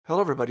Hello,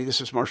 everybody. This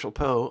is Marshall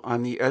Poe.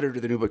 I'm the editor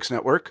of the New Books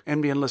Network.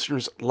 NBN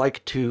listeners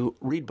like to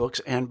read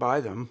books and buy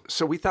them.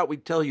 So we thought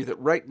we'd tell you that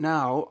right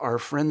now, our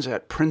friends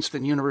at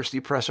Princeton University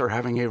Press are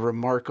having a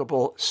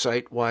remarkable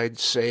site-wide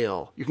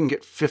sale. You can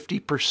get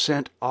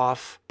 50%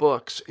 off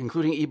books,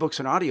 including ebooks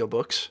and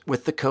audiobooks,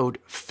 with the code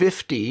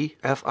 50,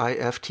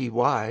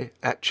 F-I-F-T-Y,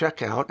 at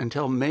checkout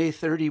until May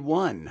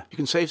 31. You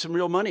can save some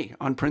real money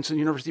on Princeton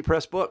University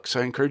Press books.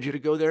 I encourage you to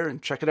go there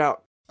and check it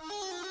out.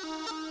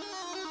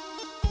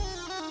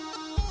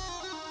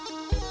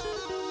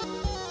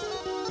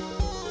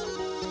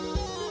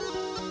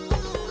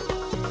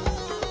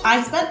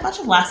 I spent much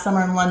of last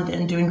summer in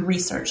London doing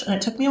research, and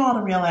it took me a while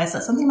to realize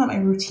that something about my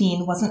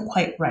routine wasn't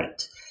quite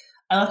right.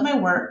 I left my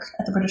work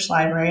at the British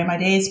Library, and my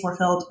days were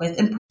filled with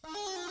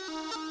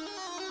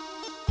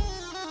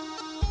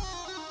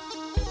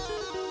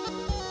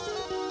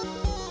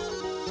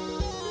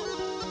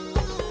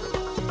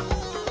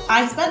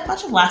I spent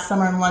much of last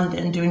summer in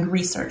London doing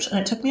research, and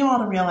it took me a while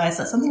to realize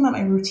that something about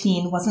my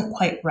routine wasn't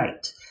quite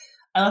right.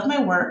 I left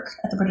my work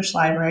at the British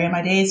Library, and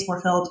my days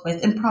were filled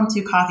with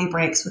impromptu coffee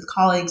breaks with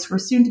colleagues who were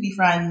soon to be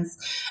friends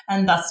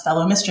and thus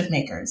fellow mischief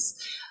makers.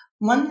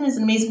 London is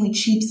an amazingly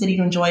cheap city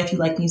to enjoy if you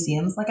like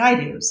museums like I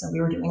do, so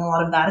we were doing a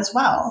lot of that as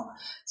well.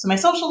 So my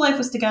social life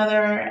was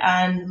together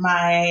and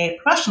my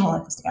professional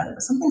life was together,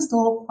 but something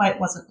still quite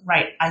wasn't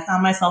right. I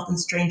found myself in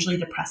strangely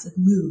depressive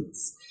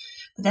moods.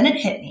 But then it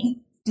hit me.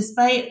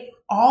 Despite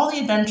all the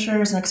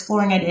adventures and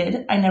exploring I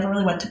did, I never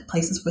really went to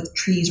places with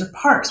trees or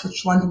parks,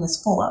 which London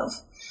is full of.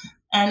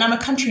 And I'm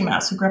a country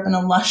mouse who grew up in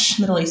a lush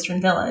Middle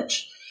Eastern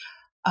village.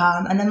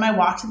 And then my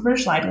walk to the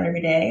British Library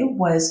every day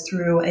was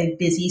through a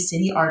busy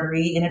city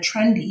artery in a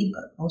trendy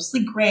but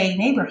mostly gray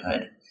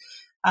neighborhood.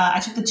 I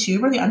took the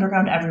tube or the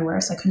underground everywhere,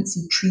 so I couldn't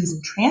see trees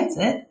in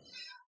transit.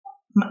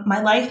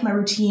 My life, my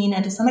routine,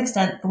 and to some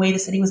extent, the way the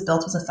city was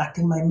built was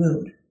affecting my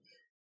mood.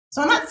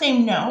 So on that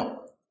same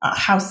note,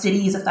 how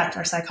cities affect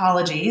our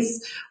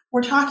psychologies,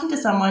 we're talking to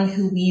someone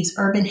who weaves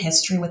urban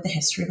history with the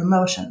history of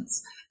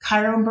emotions.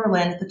 Cairo and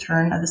Berlin at the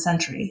turn of the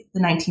century, the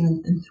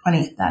 19th and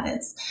 20th, that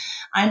is.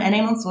 I'm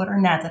Ene Mansour,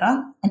 or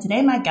Nadira, and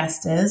today my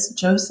guest is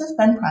Joseph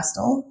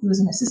Ben-Prestel, who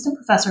is an assistant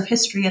professor of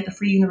history at the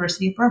Free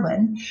University of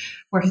Berlin,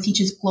 where he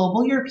teaches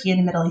global European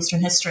and Middle Eastern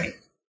history,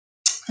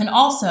 and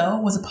also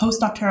was a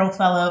postdoctoral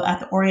fellow at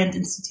the Orient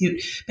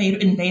Institute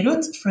in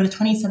Beirut for the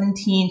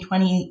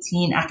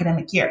 2017-2018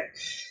 academic year.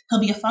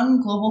 He'll be a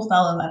Fung Global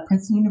Fellow at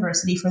Princeton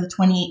University for the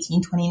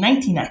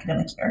 2018-2019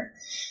 academic year.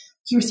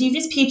 He received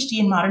his PhD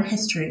in modern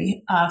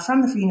history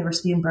from the Free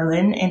University in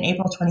Berlin in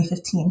April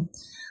 2015.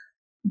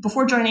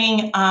 Before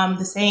joining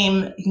the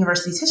same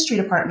university's history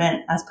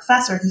department as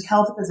professor, he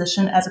held the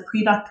position as a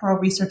predoctoral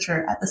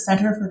researcher at the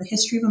Center for the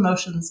History of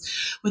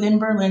Emotions within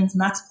Berlin's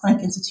Max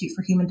Planck Institute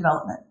for Human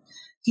Development.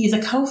 He is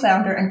a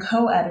co-founder and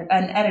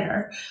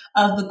editor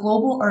of the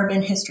Global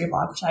Urban History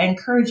blog, which I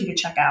encourage you to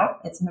check out.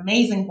 It's an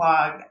amazing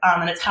blog,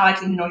 and it's how I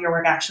came to know your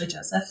work, actually,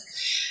 Joseph.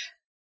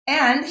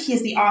 And he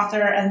is the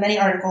author of many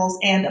articles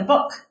and a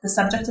book, the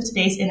subject of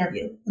today's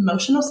interview,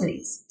 Emotional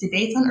Cities,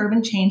 Debates on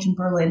Urban Change in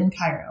Berlin and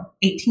Cairo,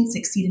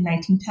 1860 to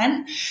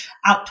 1910,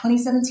 out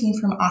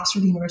 2017 from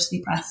Oxford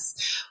University Press.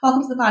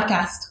 Welcome to the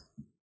podcast.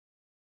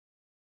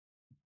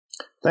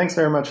 Thanks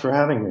very much for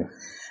having me.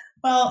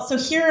 Well, so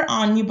here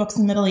on New Books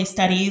in Middle East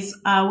Studies,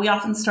 we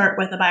often start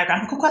with a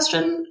biographical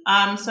question.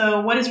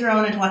 So what is your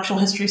own intellectual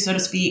history, so to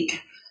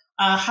speak?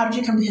 How did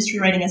you come to history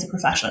writing as a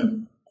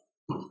profession?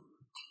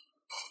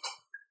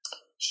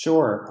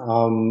 Sure.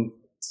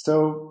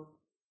 So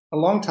a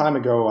long time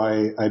ago,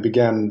 I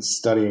began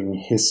studying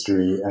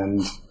history,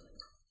 and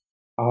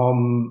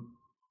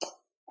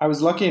I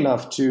was lucky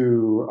enough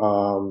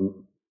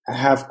to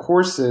have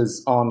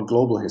courses on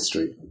global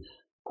history.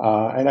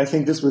 And I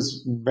think this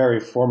was very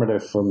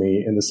formative for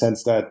me in the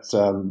sense that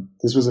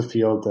this was a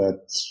field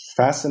that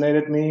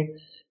fascinated me,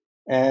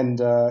 and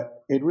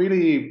it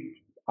really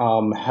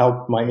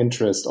helped my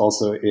interest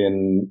also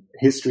in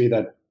history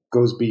that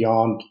goes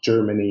beyond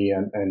Germany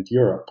and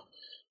Europe.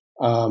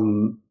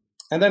 And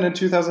then in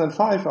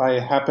 2005, I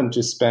happened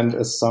to spend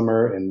a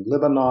summer in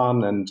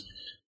Lebanon, and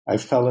I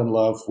fell in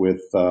love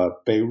with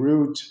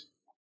Beirut.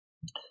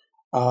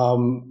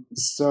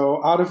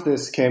 So out of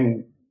this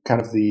came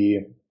kind of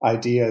the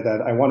idea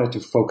that I wanted to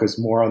focus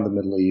more on the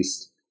Middle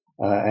East,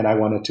 and I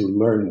wanted to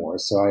learn more.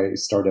 So I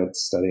started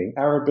studying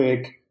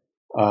Arabic.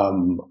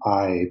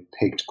 I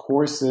picked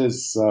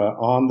courses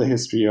on the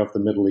history of the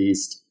Middle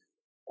East.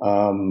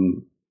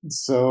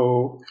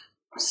 So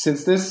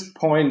since this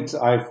point,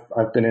 I've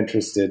been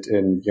interested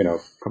in,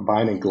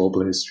 combining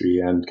global history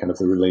and kind of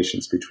the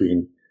relations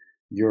between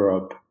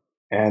Europe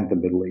and the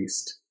Middle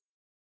East.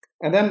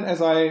 And then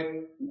as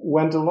I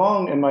went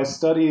along in my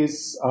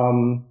studies,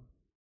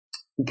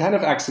 kind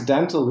of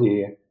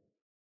accidentally,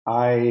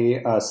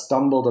 I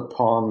stumbled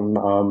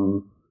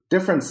upon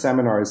different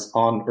seminars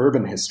on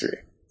urban history.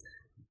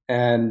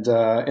 And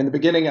in the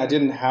beginning, I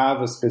didn't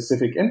have a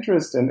specific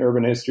interest in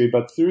urban history,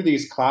 but through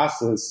these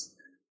classes,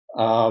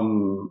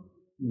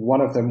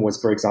 one of them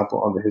was, for example,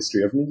 on the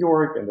history of New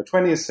York in the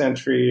 20th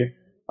century.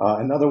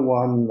 Another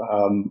one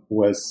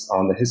was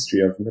on the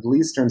history of Middle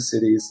Eastern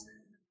cities.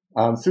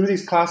 Through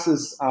these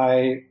classes,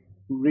 I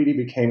really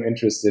became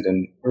interested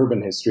in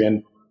urban history,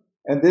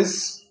 and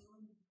this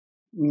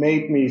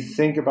made me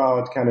think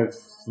about kind of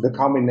the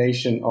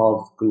combination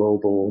of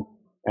global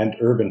and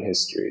urban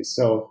history.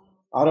 So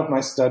out of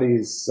my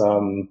studies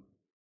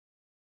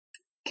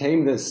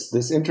came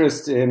this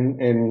interest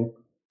in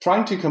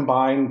trying to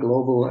combine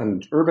global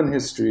and urban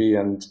history,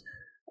 and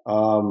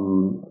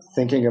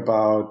thinking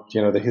about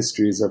the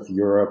histories of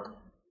Europe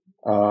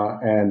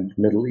and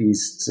Middle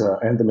East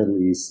and the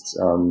Middle East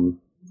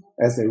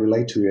as they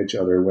relate to each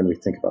other when we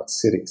think about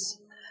cities.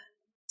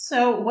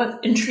 So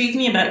what intrigued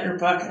me about your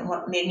book and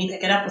what made me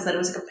pick it up was that it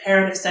was a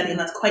comparative study, and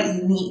that's quite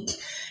unique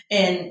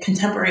in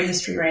contemporary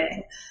history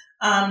writing.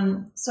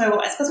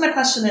 So I suppose my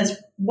question is,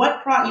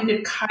 what brought you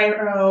to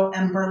Cairo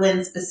and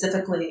Berlin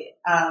specifically,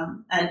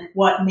 and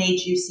what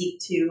made you seek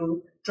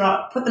to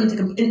put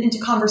them into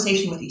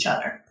conversation with each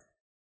other?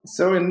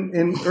 So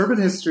in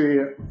urban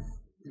history,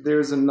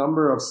 there's a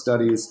number of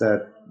studies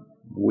that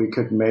we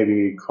could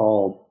maybe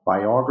call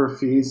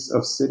biographies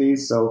of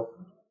cities. So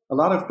a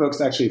lot of books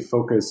actually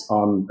focus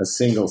on a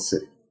single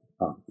city.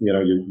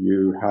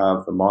 You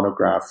have a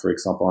monograph, for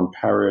example, on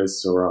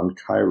Paris or on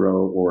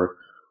Cairo or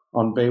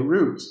on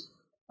Beirut.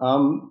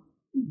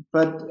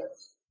 But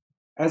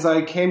as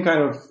I came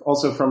kind of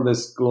also from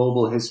this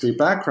global history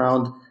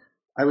background,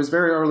 I was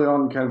very early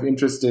on kind of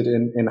interested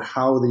in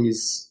how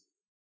these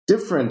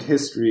different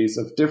histories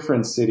of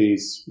different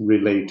cities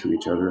relate to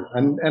each other.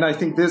 And I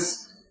think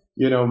this,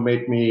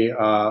 made me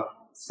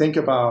think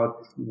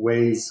about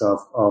ways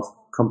of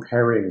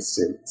comparing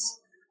cities.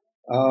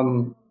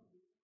 And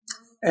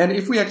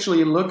if we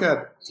actually look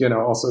at,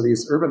 also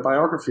these urban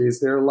biographies,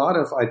 there are a lot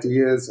of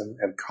ideas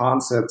and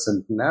concepts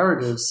and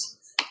narratives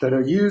that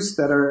are used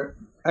that are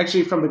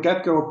actually from the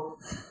get-go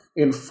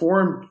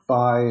informed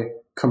by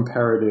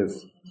comparative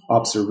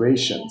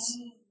observations.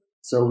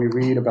 So we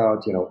read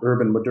about,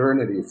 urban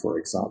modernity, for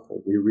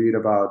example. We read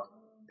about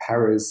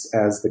Paris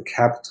as the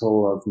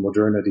capital of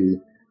modernity,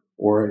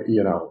 or,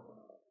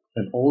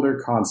 an older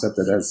concept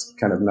that has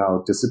kind of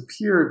now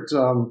disappeared,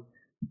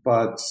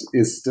 but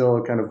is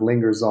still kind of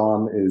lingers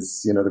on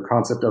is, the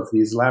concept of the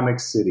Islamic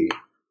city.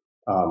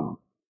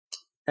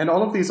 And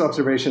all of these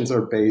observations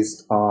are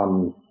based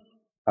on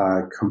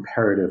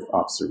comparative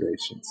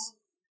observations.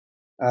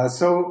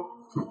 So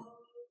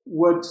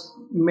what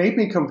made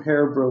me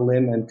compare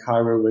Berlin and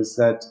Cairo was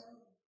that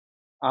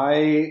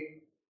I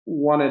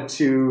wanted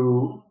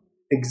to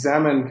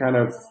examine kind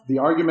of the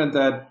argument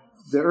that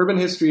the urban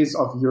histories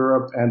of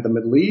Europe and the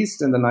Middle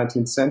East in the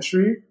 19th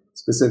century,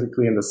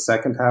 specifically in the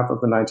second half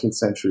of the 19th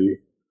century,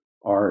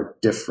 are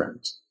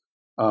different.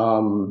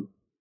 And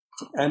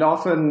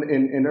often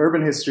in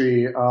urban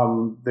history,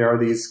 there are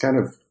these kind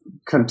of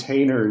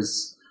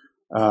containers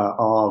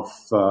of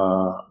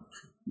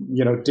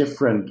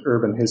different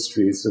urban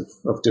histories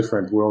of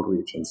different world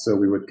regions. So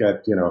we would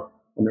get,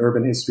 an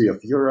urban history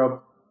of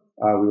Europe.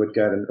 We would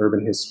get an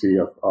urban history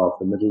of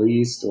the Middle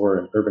East, or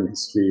an urban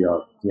history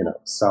of,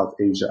 South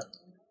Asia.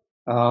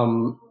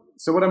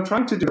 So what I'm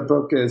trying to do in the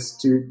book is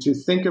to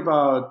think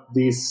about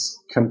these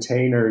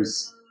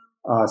containers,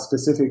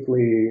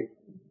 specifically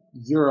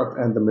Europe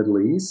and the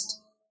Middle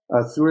East,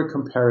 through a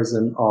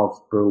comparison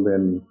of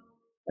Berlin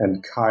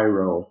and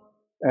Cairo,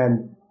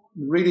 and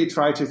really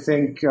try to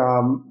think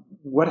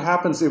what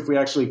happens if we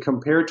actually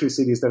compare two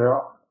cities that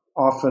are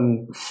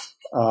often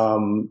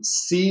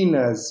seen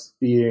as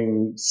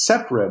being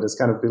separate, as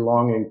kind of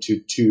belonging to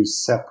two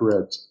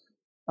separate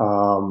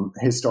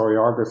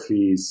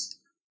historiographies,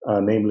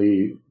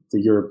 namely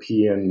the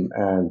European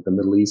and the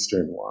Middle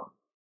Eastern one.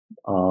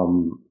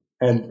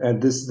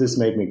 And this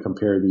made me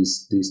compare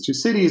these two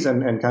cities,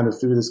 and kind of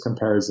through this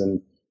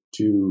comparison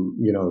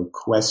to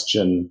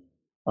question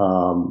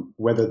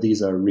whether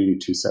these are really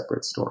two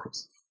separate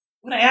stories.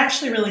 What I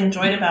actually really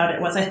enjoyed about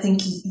it was, I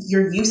think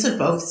your use of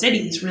both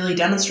cities really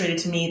demonstrated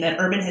to me that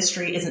urban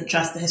history isn't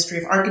just the history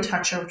of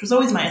architecture, which was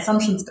always my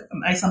assumption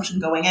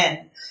going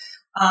in.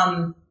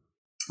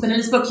 But in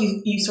this book,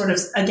 you sort of,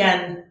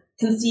 again,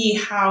 can see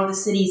how the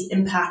cities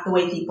impact the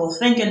way people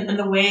think, and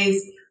the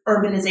ways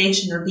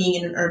urbanization or being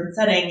in an urban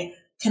setting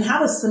can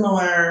have a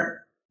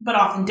similar but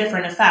often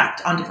different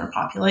effect on different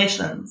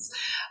populations.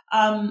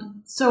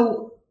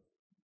 So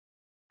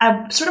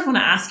I sort of want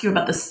to ask you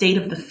about the state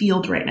of the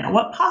field right now.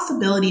 What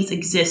possibilities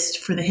exist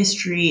for the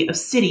history of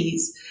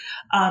cities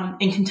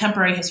in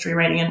contemporary history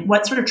writing, and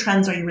what sort of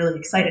trends are you really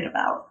excited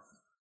about?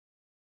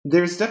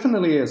 There's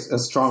definitely a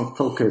strong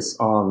focus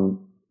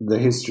on the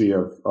history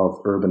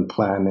of urban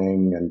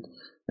planning and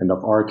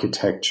of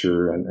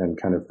architecture and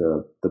kind of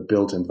the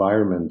built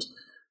environment,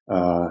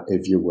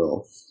 if you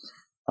will,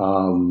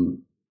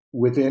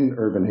 within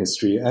urban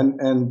history.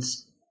 And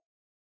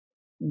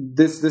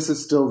this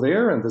is still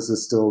there, and this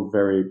is still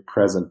very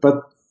present.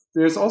 But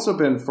there's also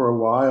been for a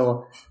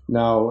while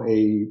now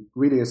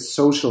really a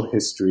social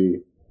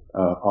history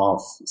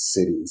of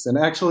cities. And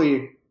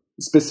actually,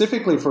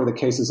 specifically for the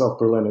cases of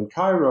Berlin and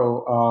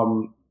Cairo,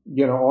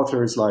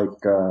 authors like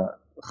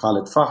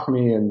Khalid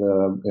Fahmy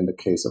in the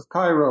case of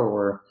Cairo,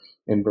 or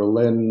in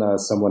Berlin,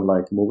 someone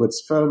like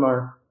Moritz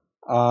Völlmer,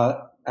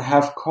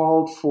 have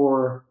called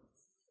for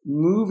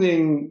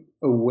moving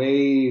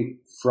away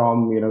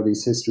from,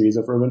 these histories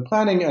of urban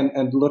planning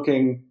and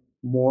looking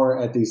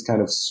more at these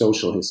kind of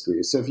social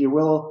histories. So if you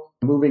will,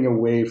 moving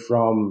away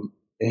from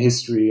a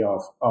history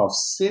of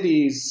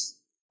cities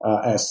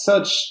as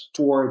such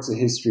towards a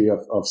history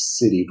of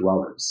city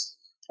dwellers.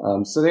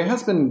 So there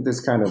has been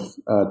this kind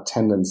of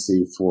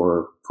tendency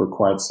for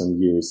quite some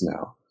years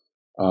now.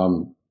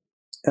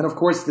 And of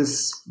course,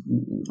 this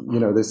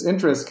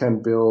interest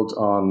can build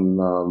on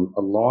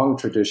a long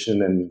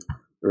tradition in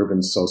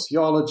urban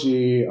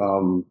sociology.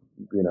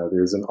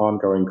 There's an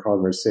ongoing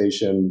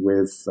conversation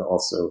with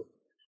also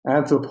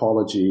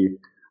anthropology.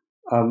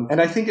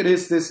 And I think it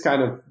is this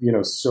kind of,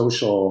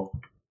 social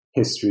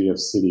history of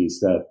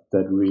cities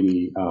that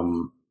really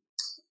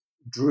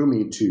drew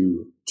me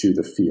to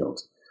the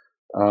field.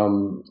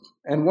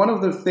 And one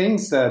of the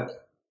things that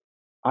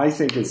I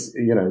think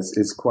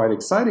is quite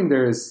exciting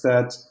there is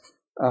that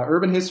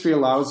urban history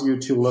allows you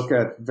to look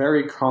at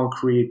very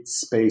concrete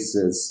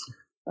spaces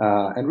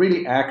and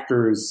really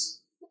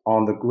actors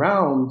on the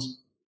ground,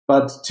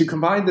 but to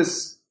combine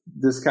this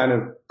kind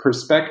of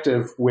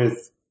perspective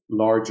with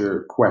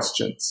larger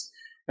questions.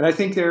 And I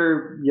think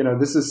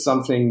this is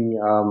something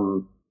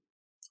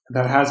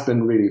that has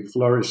been really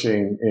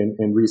flourishing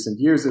in recent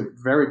years. A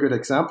very good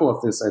example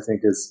of this, I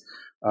think, is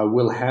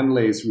Will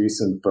Hanley's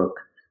recent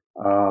book,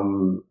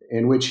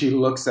 in which he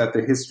looks at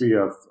the history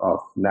of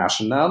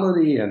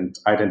nationality and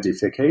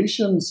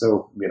identification.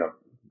 So,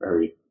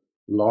 very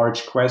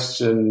large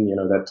question,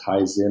 that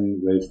ties in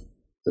with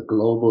the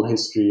global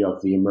history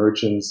of the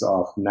emergence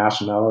of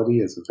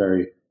nationality as a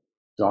very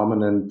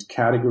dominant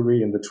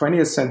category in the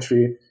 20th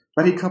century.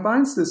 But he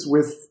combines this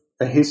with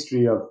a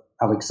history of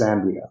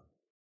Alexandria.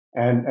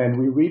 And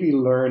we really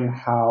learn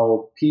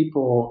how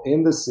people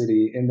in the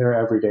city, in their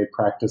everyday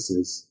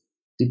practices,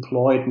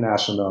 deployed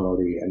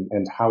nationality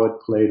and how it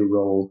played a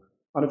role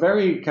on a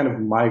very kind of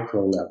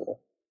micro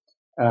level.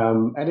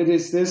 And it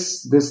is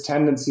this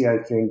tendency, I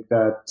think,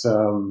 that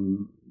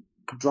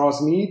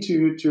draws me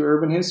to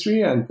urban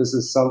history. And this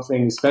is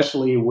something,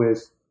 especially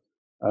with,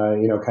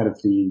 kind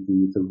of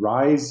the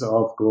rise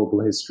of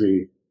global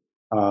history,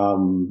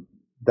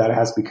 that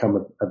has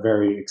become a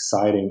very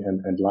exciting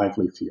and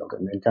lively field,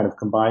 and kind of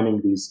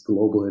combining these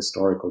global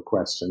historical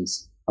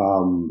questions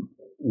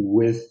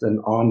with an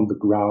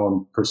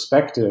on-the-ground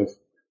perspective,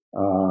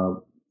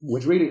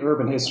 which really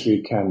urban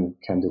history can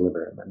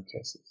deliver in many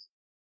cases.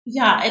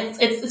 Yeah,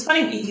 it's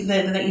funny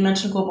that you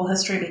mentioned global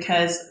history,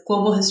 because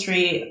global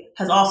history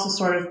has also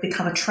sort of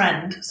become a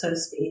trend, so to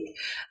speak.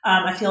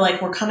 I feel like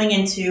we're coming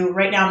into,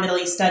 right now, Middle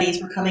East studies,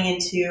 we're coming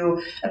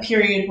into a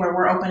period where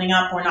we're opening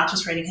up. We're not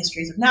just writing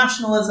histories of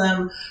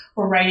nationalism,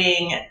 we're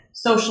writing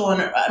social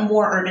and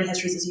more urban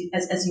histories,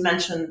 as you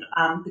mentioned,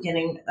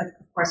 beginning, of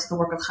course, the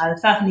work of Khalid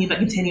Fahmy, but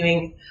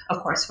continuing,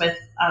 of course, with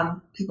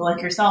people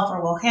like yourself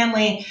or Will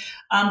Hanley.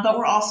 But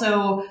we're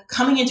also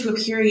coming into a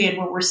period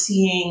where we're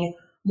seeing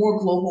more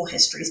global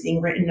histories being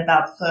written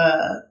about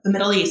the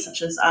Middle East,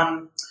 such as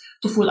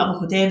Tufoul Abu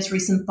Hudayb's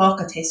recent book,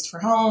 A Taste for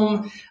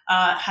Home,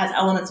 has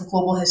elements of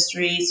global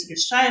history.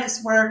 Sudesh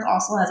Shaykh's work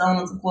also has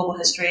elements of global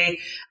history.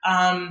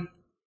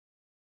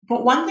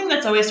 But one thing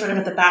that's always sort of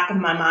at the back of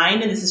my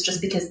mind, and this is just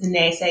because the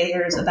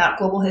naysayers about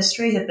global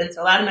history have been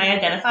so loud, and I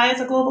identify as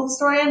a global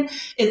historian,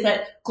 is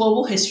that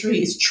global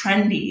history is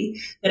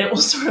trendy, that it will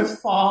sort of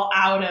fall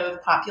out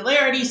of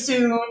popularity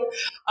soon.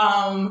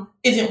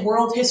 Isn't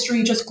world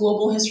history just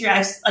global history?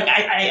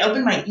 I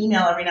open my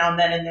email every now and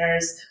then, and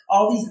there's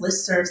all these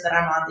listservs that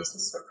I'm on,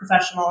 these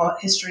professional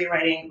history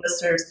writing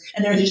listservs,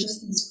 and there's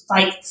just these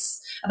fights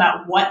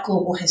about what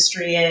global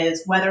history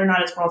is, whether or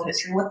not it's world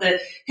history, what the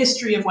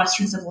history of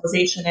Western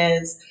civilization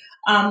is.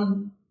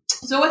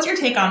 So what's your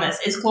take on this?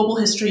 Is global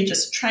history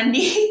just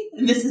trendy?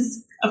 And this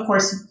is, of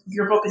course,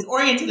 your book is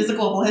oriented as a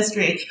global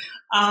history.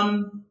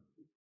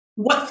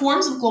 What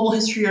forms of global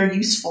history are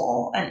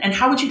useful, and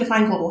how would you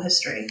define global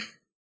history?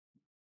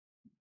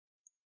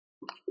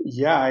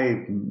 Yeah,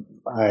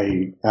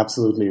 I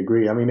absolutely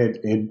agree. I mean,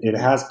 it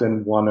has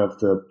been one of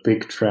the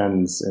big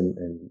trends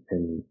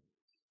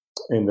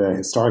in the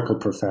historical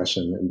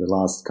profession in the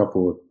last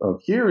couple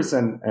of years,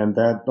 and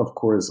that, of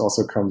course,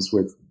 also comes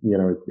with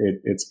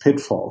its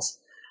pitfalls.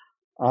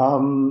 I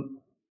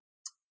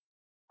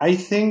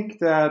think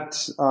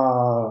that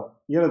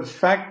the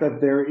fact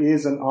that there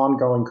is an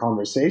ongoing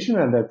conversation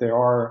and that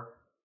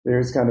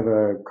there's kind of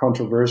a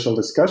controversial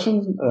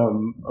discussion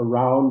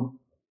around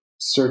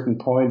certain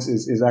points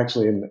is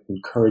actually an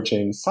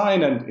encouraging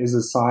sign, and is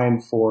a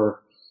sign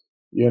for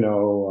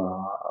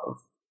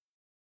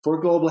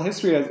global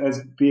history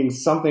as being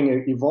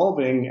something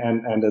evolving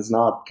and as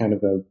not kind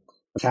of a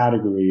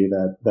category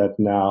that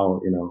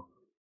now,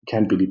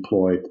 can be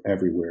deployed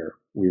everywhere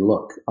we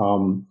look.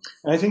 And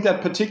I think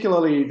that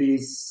particularly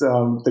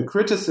the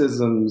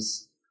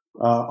criticisms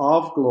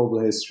of global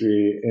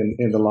history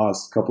in the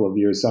last couple of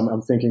years,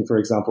 I'm thinking, for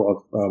example,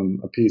 of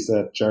a piece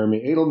that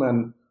Jeremy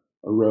Edelman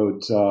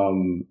wrote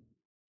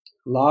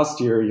last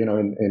year,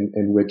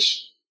 in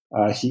which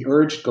he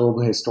urged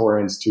global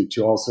historians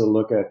to also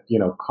look at,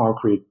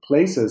 concrete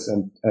places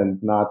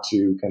and not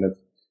to kind of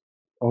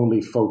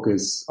only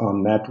focus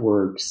on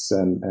networks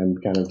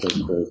and kind of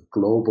the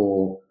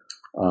global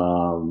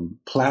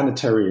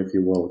planetary, if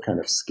you will, kind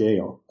of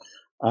scale.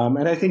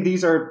 And I think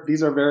these are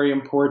very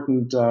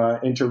important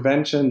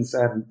interventions,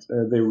 and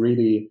they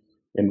really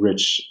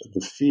enrich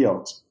the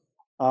field.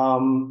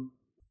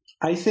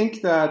 I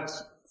think that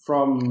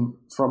from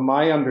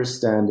my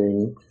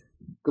understanding,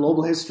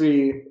 global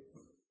history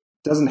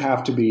doesn't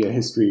have to be a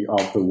history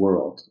of the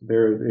world.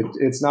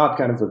 It's not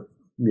kind of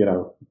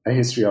a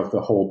history of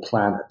the whole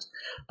planet.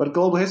 But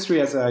global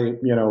history, as I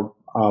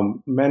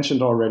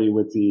mentioned already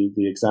with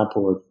the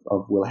example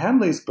of Will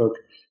Hanley's book,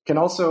 can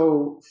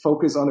also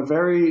focus on a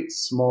very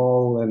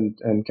small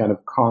and kind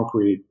of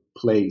concrete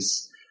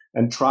place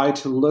and try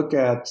to look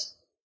at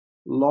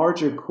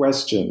larger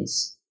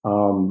questions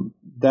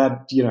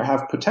that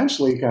have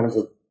potentially kind of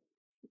a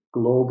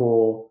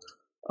global,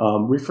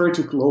 refer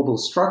to global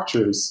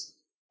structures,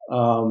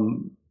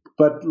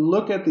 but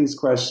look at these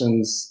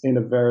questions in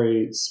a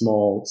very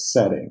small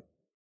setting.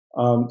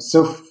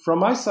 So from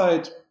my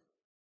side,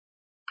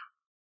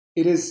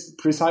 it is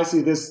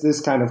precisely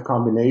this kind of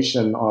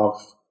combination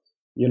of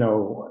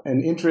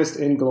an interest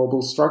in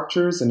global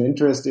structures, an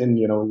interest in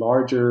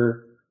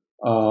larger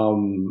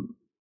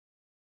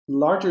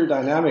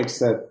dynamics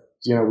that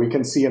we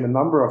can see in a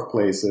number of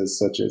places,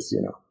 such as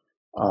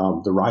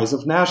the rise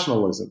of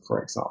nationalism,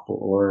 for example,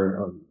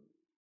 or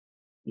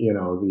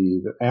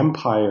the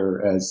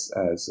empire as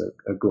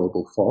a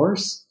global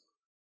force.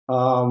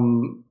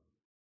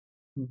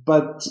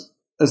 But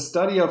a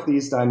study of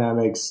these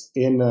dynamics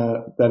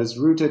that is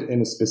rooted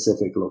in a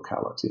specific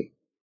locality.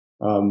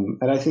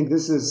 And I think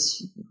this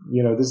is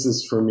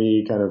for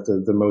me kind of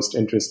the most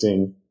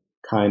interesting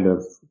kind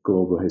of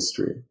global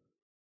history.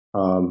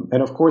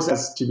 And of course, it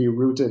has to be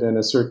rooted in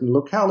a certain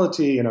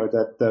locality,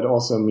 that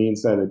also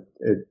means that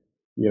it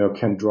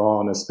can draw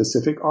on a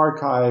specific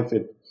archive.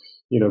 It,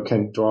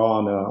 can draw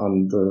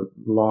on the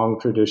long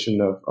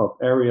tradition of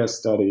area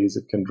studies.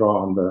 It can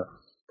draw on the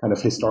kind of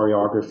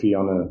historiography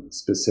on a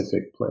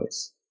specific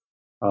place.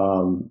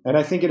 And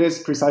I think it is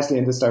precisely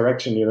in this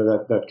direction,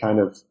 that kind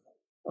of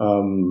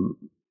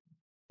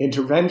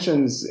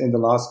interventions in the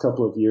last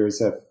couple of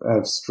years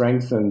have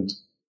strengthened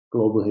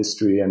global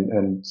history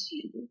and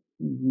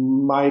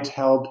might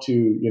help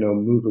to,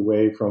 move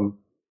away from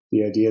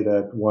the idea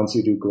that once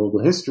you do global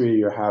history,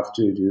 you have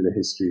to do the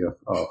history of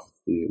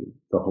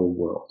the whole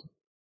world.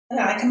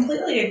 Yeah, I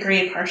completely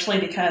agree, partially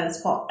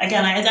because,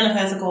 again, I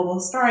identify as a global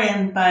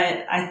historian,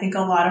 but I think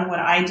a lot of what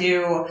I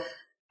do,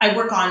 I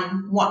work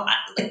on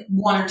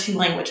one or two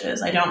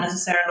languages. I don't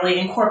necessarily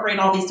incorporate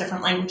all these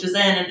different languages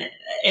in,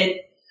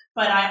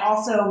 but I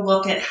also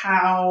look at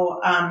how,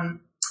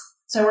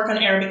 so I work on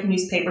Arabic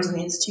newspapers in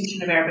the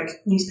Institution of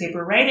Arabic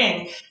Newspaper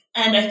Writing,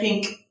 and I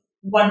think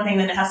one thing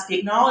that has to be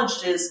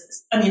acknowledged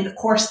is, of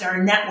course, there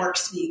are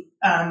networks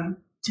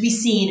to be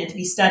seen and to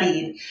be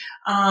studied.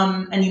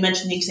 And you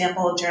mentioned the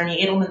example of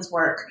Jeremy Edelman's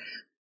work,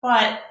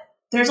 but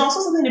there's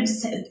also something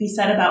to be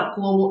said about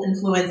global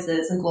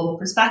influences and global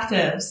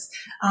perspectives,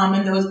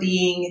 and those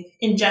being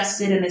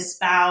ingested and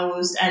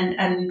espoused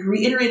and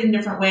reiterated in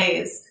different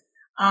ways.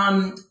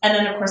 And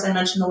then, of course, I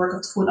mentioned the work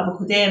of Tful Abu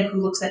Hudayb,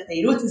 who looks at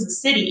Beirut as a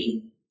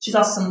city. She's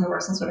also someone who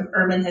works in sort of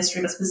urban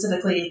history, but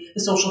specifically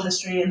the social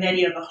history and the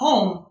idea of the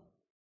home.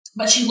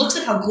 But she looks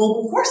at how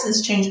global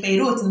forces change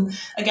Beirut. And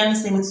again, the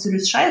same with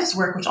Suruth Shayef's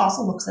work, which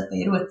also looks at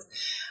Beirut.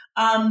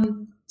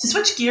 To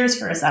switch gears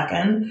for a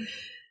second.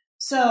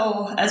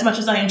 So as much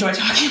as I enjoy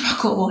talking about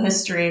global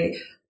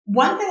history,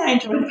 one thing I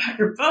enjoyed about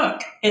your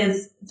book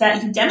is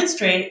that you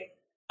demonstrate,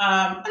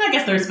 and I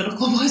guess there's a bit of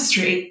global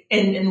history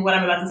in what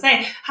I'm about to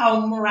say,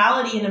 how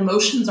morality and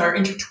emotions are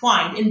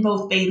intertwined in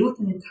both Beirut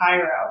and in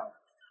Cairo.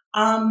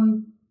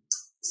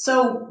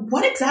 So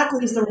what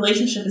exactly is the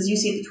relationship, as you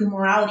see it, between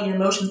morality and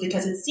emotions?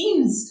 Because it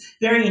seems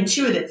very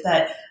intuitive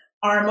that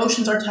our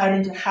emotions are tied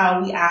into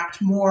how we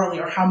act morally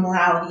or how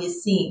morality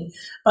is seen.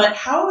 But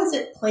how is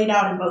it played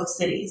out in both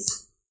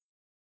cities?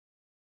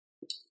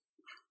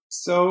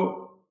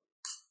 So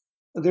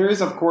there's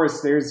a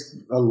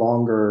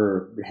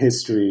longer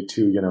history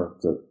to,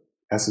 the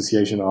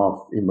association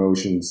of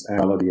emotions and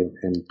morality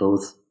in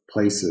both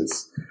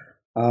places.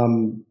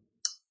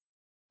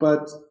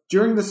 But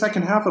during the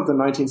second half of the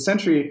 19th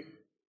century,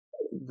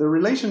 the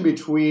relation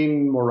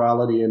between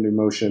morality and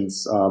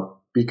emotions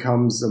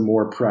becomes a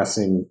more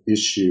pressing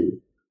issue,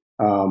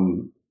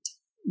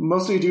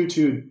 mostly due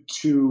to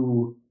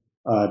two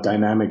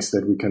dynamics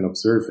that we can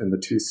observe in the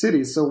two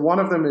cities. So one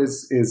of them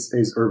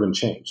is urban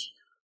change.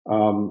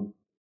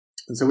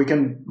 So we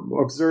can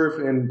observe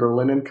in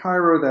Berlin and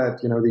Cairo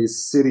that,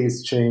 these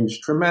cities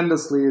change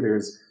tremendously.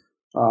 There's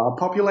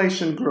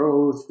population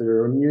growth,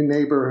 there are new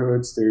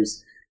neighborhoods,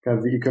 there's kind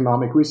of the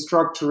economic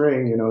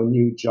restructuring,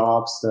 new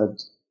jobs that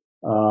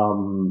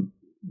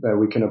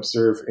we can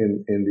observe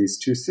in these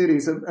two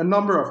cities. A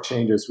number of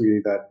changes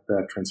really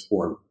that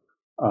transform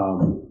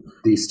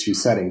these two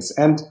settings.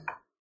 And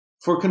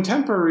for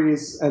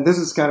contemporaries, and this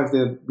is kind of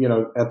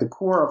at the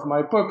core of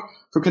my book,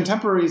 for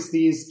contemporaries,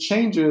 these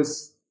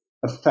changes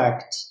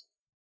affect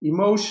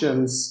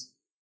emotions,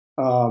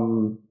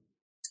 and,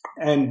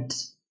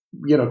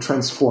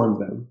 transform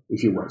them,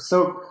 if you will.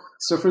 So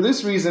for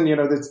this reason,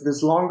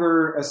 this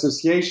longer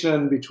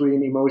association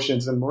between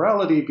emotions and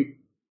morality,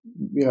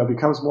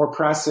 becomes more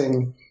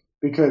pressing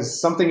because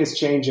something is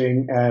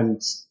changing.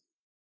 And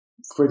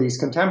for these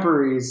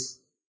contemporaries,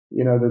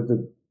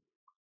 the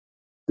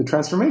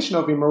transformation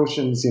of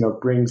emotions,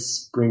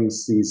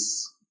 brings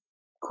these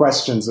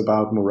questions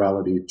about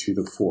morality to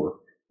the fore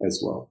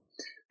as well.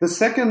 The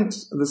second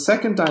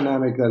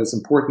dynamic that is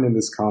important in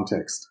this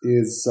context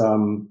is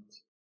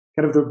kind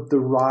of the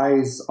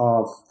rise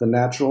of the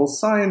natural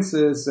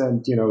sciences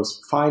and,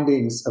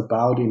 findings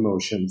about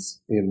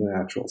emotions in the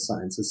natural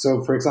sciences.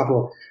 So, for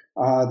example,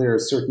 there are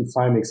certain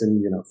findings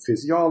in,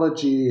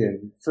 physiology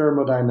and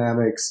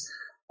thermodynamics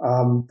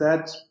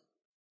that,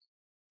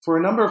 for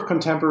a number of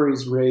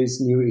contemporaries, raise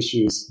new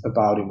issues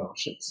about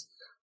emotions.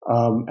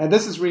 And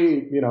this is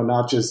really,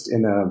 not just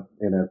in a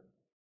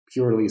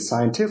purely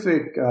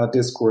scientific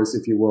discourse,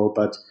 if you will,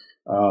 but,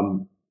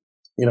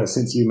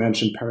 since you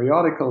mentioned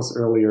periodicals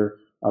earlier,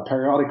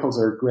 periodicals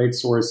are a great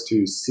source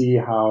to see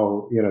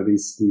how,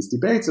 these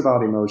debates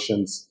about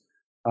emotions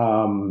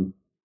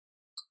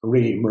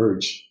really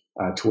emerge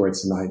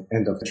towards the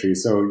end of the century.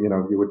 So,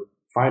 you would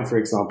find, for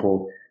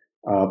example,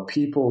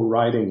 people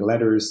writing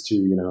letters to,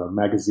 a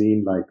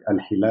magazine like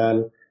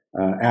Al-Hilal,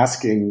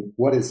 asking,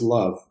 what is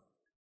love?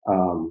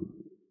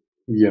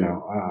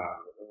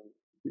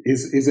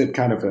 Is it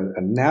kind of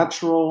a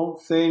natural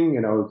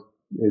thing?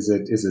 Is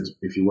it,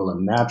 if you will, a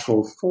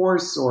natural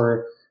force,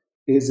 or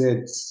is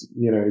it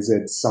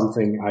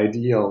something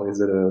ideal? Is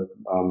it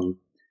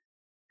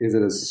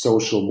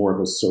more of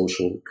a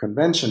social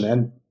convention?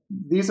 And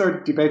these are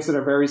debates that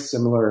are very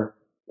similar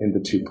in the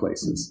two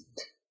places.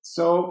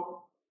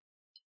 So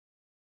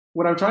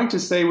what I'm trying to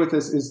say with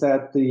this is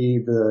that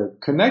the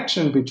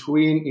connection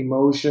between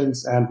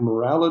emotions and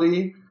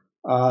morality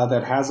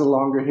that has a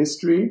longer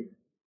history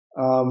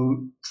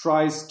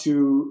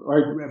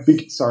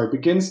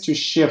begins to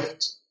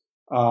shift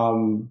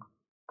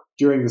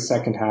during the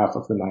second half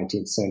of the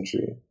 19th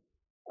century.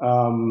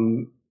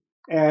 And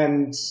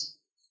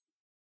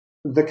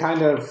the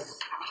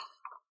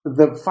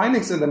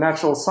findings in the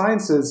natural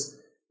sciences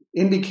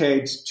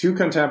indicate to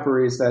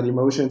contemporaries that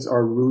emotions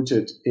are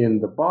rooted in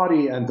the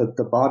body, and that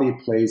the body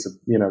plays a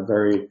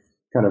very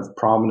kind of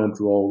prominent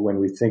role when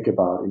we think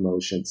about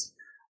emotions.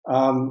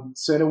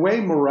 So in a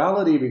way,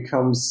 morality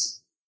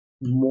becomes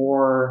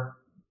more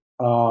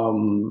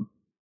kind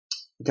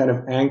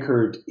of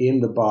anchored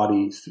in the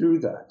body through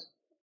that.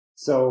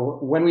 So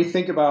when we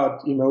think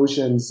about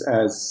emotions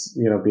as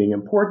being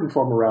important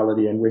for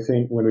morality, and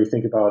when we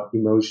think about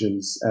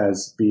emotions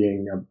as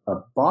being a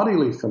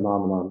bodily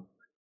phenomenon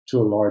to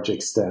a large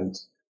extent,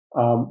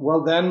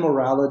 well, then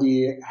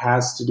morality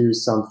has to do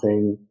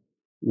something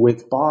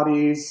with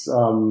bodies.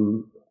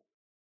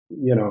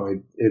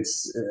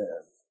 It's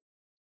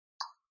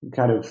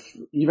kind of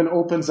even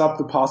opens up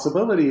the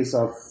possibilities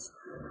of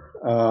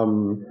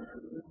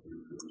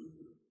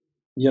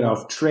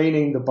of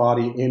training the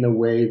body in a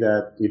way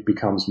that it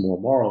becomes more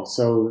moral.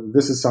 So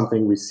this is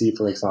something we see,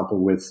 for example,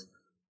 with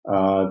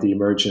the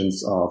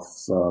emergence of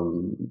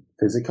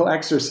physical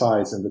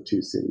exercise in the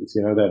two cities.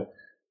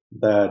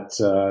 That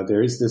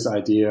there is this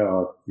idea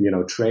of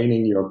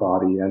training your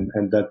body,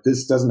 and that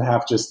this doesn't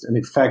have just an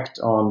effect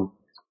on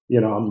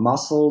on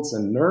muscles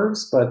and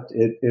nerves, but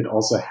it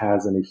also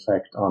has an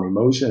effect on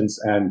emotions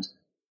and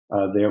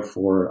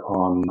therefore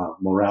on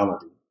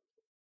morality.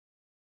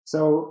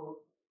 So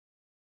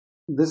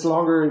this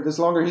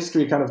longer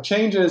history kind of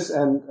changes,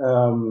 and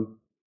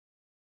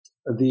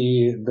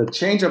the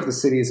change of the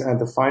cities and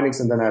the findings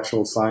in the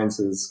natural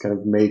sciences kind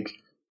of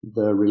make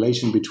the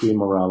relation between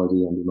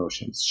morality and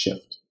emotions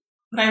shift.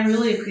 What I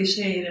really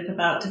appreciated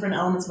about different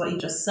elements of what you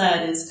just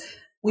said is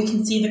we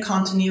can see the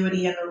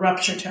continuity and the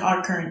rupture to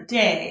our current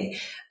day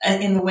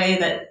in the way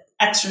that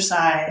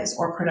exercise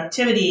or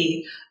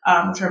productivity,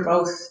 which are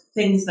both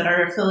things that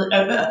are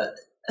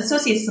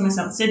associated to some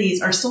extent with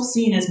cities, are still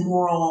seen as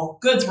moral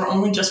goods. We're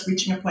only just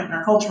reaching a point in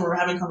our culture where we're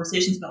having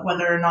conversations about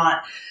whether or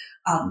not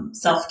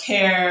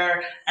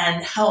self-care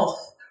and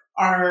health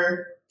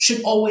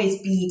should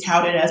always be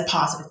touted as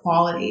positive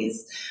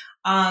qualities.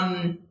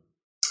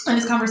 In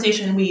this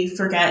conversation, we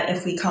forget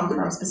if we come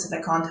from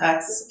specific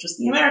contexts, just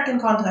the American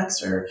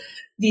context, or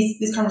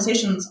these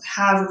conversations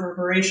have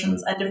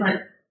reverberations at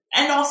different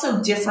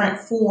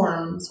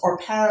forms or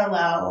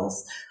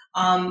parallels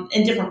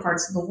in different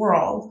parts of the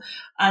world.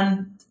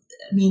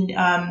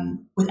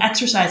 With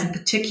exercise in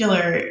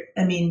particular,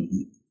 and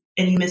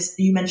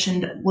you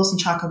mentioned Wilson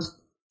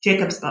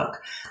Jacobs' book.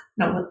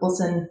 No,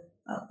 Wilson.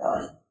 Oh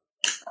God,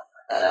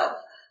 that out.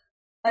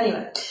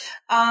 Anyway.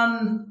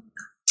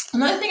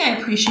 Another thing I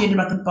appreciated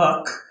about the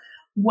book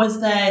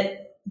was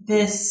that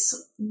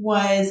this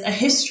was a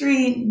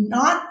history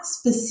not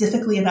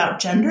specifically about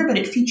gender, but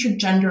it featured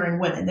gender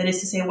and women. That is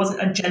to say, it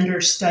wasn't a gender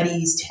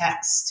studies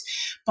text,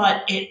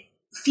 but it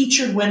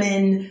featured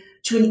women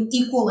to an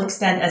equal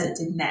extent as it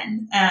did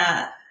men.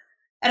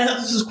 And I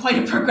thought this was quite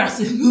a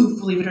progressive move,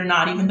 believe it or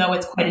not, even though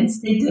it's quite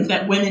instinctive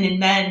that women and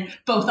men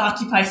both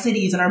occupy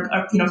cities and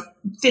are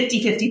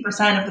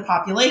 50% of the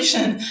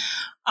population.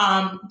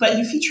 But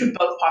you featured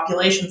both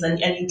populations and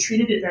you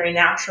treated it very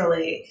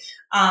naturally.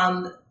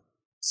 And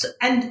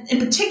in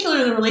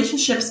particular, the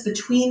relationships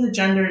between the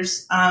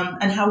genders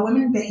and how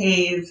women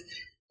behave,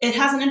 it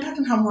has an impact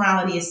on how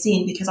morality is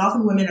seen, because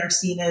often women are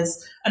seen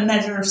as a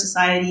measure of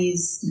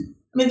society's,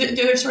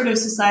 they're sort of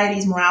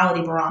society's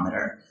morality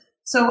barometer.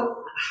 So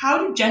how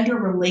do gender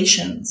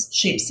relations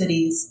shape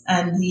cities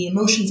and the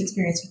emotions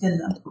experienced within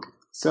them?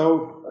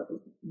 So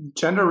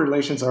gender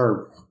relations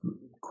are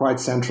quite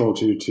central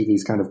to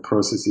these kind of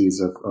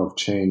processes of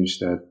change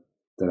that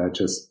I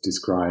just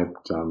described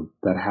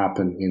that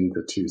happen in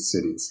the two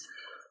cities.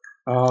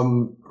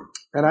 And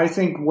I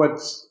think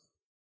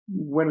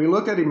when we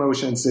look at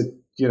emotions,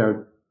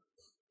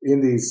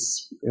 in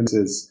these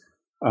instances,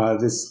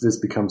 this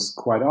becomes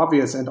quite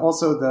obvious. And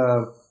also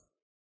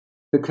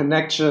the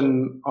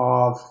connection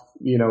of,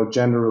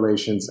 gender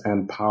relations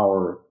and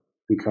power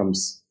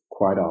becomes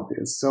quite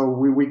obvious. So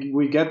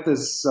we get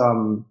this,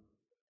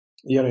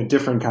 in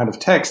different kind of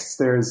texts,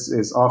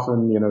 is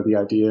often, the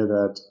idea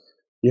that,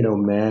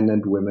 men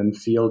and women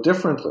feel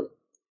differently.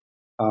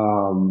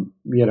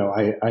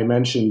 I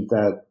mentioned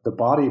that the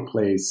body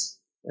plays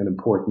an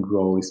important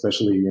role,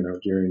 especially,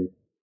 during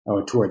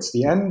towards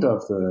the end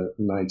of the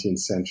 19th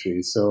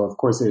century. So, of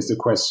course, there's the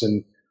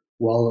question,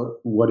 well,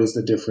 what is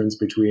the difference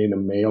between a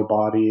male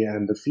body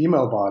and a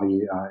female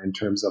body in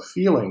terms of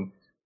feeling?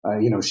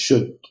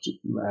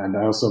 And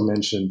I also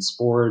mentioned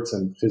sports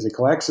and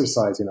physical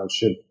exercise,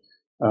 should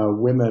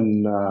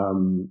women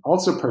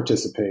also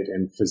participate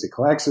in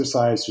physical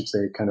exercise? Should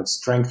they kind of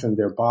strengthen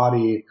their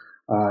body,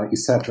 et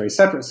cetera, et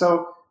cetera?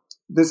 So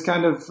this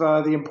kind of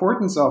the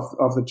importance of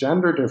the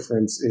gender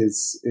difference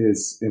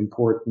is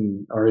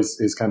important, or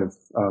is kind of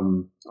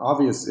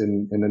obvious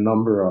in a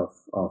number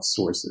of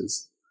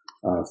sources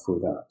for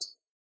that.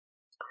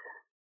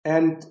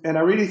 And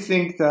I really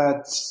think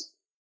that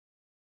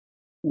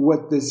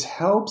what this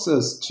helps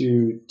us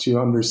to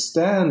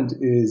understand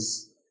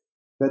is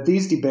that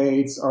these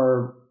debates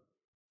are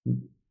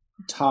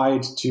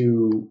tied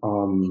to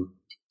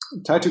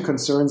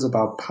concerns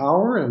about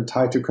power and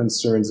tied to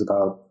concerns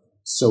about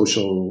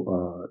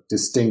social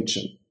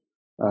distinction.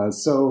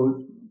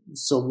 So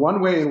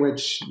one way in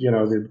which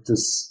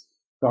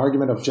the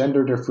argument of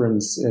gender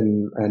difference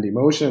and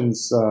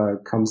emotions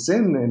comes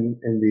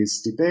in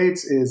these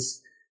debates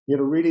is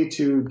really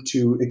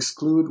to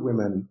exclude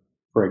women,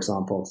 for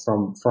example,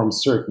 from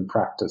certain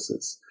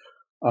practices.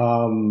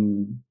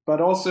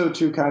 But also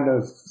to kind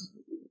of,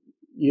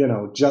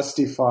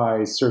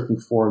 justify certain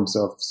forms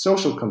of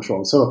social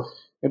control. So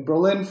in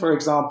Berlin, for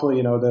example,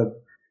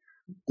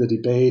 the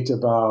debate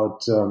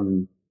about,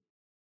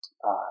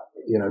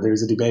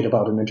 there's a debate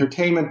about an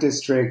entertainment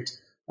district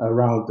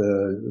around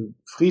the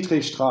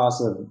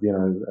Friedrichstraße,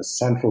 a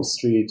central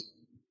street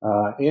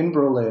in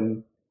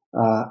Berlin.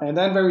 And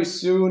then very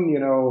soon,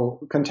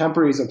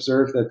 contemporaries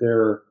observed that there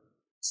are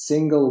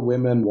single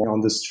women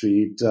on the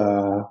street,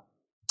 in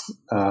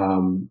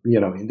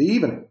the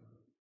evening.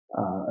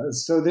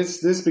 So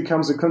this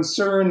becomes a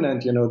concern,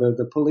 and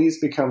the police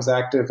becomes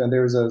active, and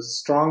there's a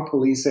strong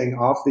policing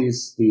of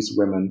these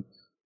women.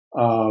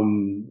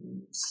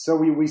 So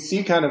we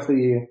see kind of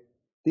the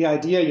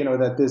idea,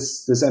 that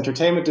this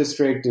entertainment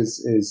district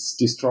is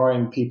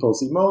destroying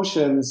people's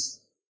emotions.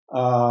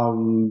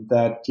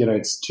 That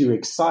it's too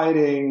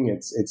exciting,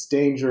 it's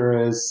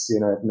dangerous,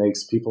 it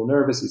makes people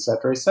nervous,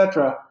 etc.,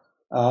 etc.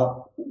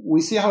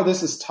 We see how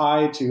this is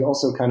tied to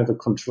also kind of a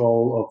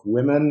control of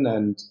women,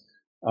 and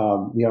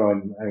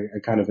a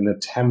kind of an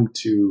attempt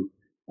to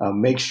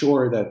make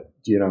sure that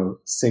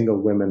single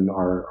women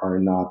are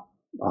not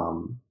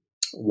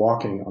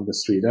walking on the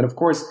street. And of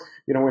course,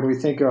 when we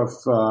think of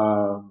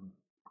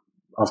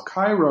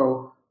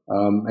Cairo,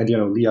 and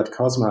Liat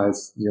Kozma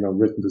has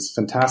written this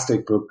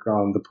fantastic book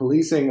on the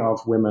policing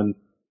of women.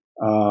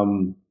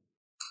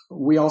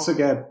 We also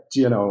get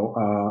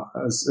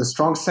a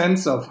strong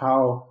sense of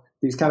how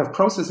these kind of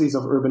processes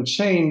of urban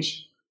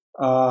change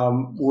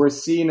were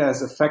seen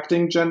as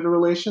affecting gender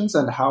relations,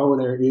 and how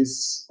there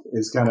is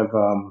kind of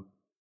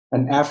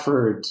an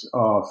effort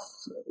of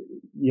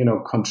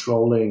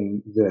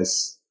controlling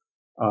this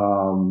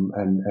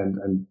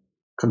and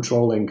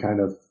controlling kind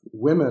of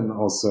women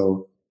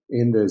also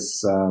in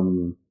this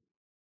in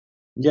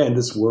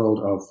this world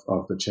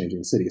of the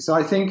changing city. So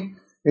I think,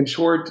 in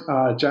short,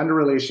 gender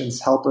relations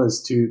help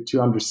us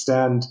to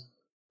understand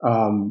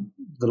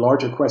the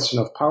larger question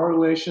of power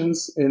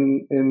relations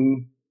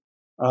in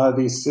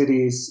these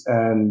cities,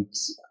 and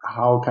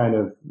how kind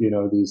of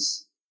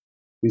these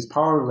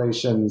power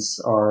relations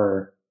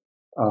are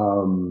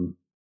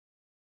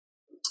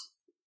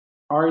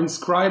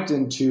inscribed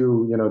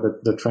into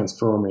the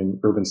transforming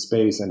urban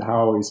space, and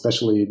how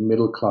especially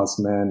middle class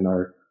men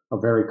are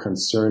very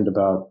concerned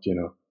about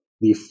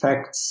the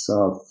effects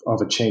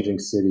of a changing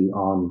city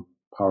on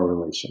power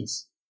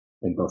relations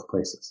in both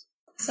places.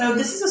 So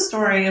this is a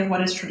story of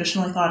what is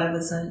traditionally thought of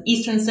as an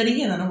Eastern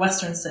city and then a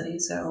Western city,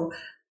 so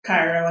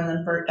Cairo and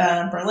then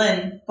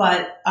Berlin.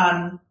 But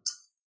I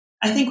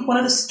think one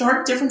of the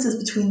stark differences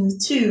between the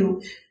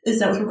two is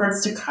that with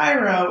regards to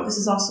Cairo, this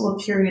is also a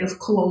period of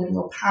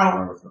colonial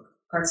power with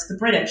regards to the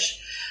British.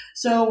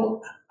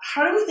 So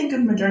how do we think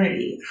of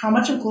modernity? How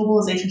much of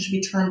globalization should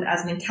be termed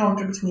as an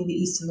encounter between the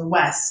East and the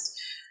West?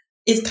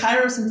 Is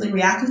Cairo simply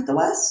reacting to the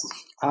West?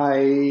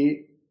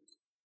 I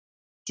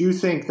do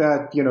think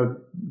that,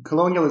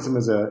 colonialism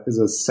is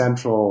a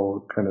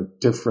central kind of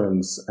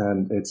difference,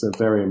 and it's a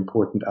very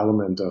important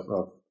element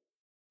of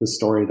the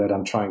story that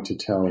I'm trying to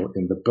tell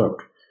in the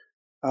book.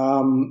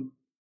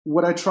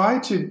 What I try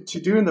to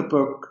do in the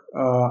book,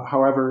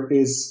 however,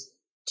 is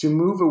to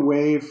move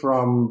away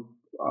from,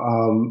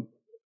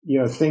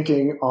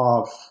 thinking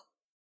of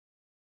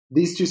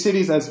these two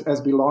cities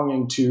as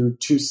belonging to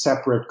two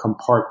separate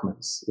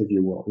compartments, if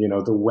you will,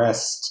 the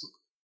West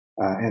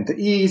and the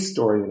East,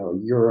 or,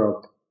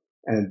 Europe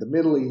and the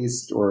Middle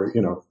East, or,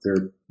 there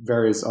are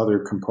various other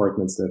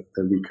compartments that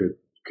we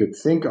could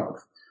think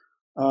of.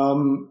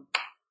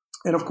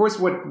 And of course,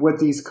 what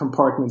these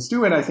compartments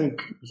do, and I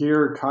think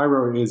here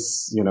Cairo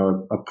is,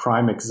 a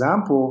prime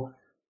example,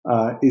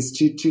 is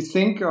to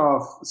think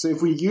of, so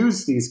if we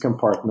use these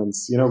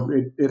compartments,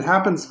 it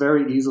happens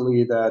very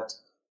easily that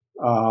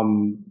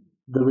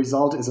the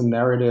result is a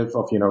narrative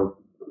of,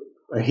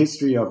 a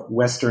history of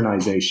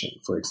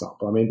westernization, for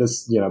example. I mean,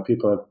 this,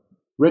 people have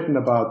written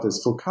about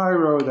this for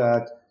Cairo,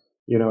 that,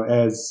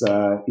 as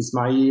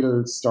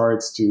Ismail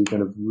starts to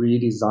kind of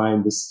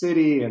redesign the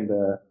city in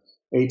the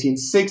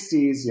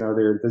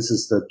 1860s, this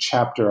is the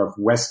chapter of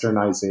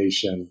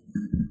westernization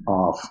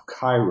of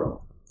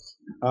Cairo.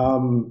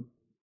 And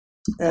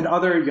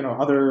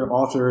other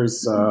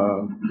authors,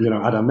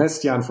 Adam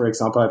Mestian, for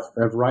example,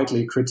 have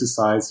rightly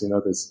criticized,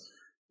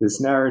 this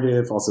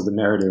narrative, also the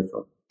narrative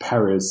of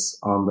Paris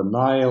on the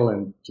Nile,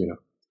 and,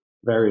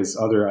 various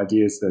other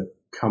ideas that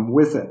come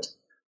with it.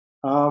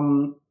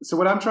 So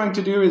what I'm trying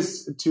to do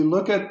is to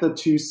look at the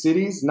two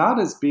cities, not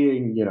as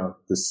being,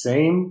 the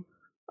same,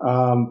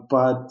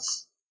 but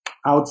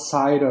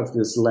outside of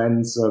this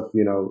lens of,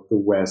 the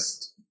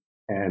West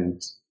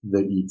and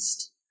the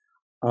East.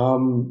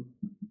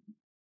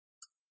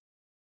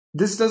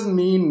 This doesn't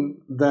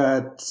mean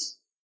that,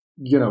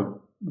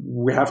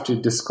 we have to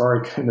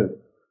discard kind of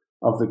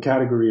the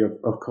category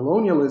of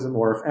colonialism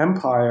or of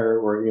empire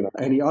or,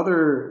 any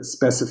other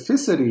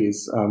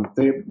specificities.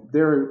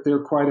 They're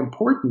quite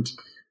important.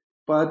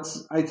 But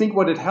I think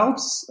what it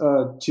helps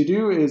to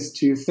do is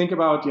to think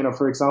about,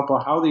 for example,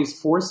 how these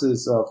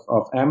forces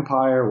of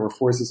empire or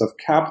forces of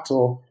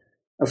capital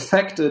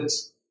affected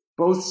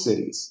both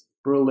cities,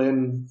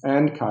 Berlin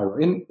and Cairo,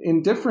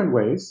 in different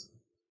ways.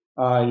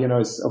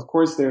 Of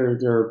course, there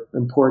are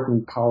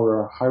important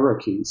power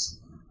hierarchies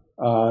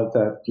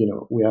that,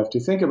 we have to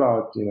think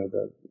about,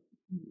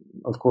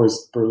 of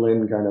course,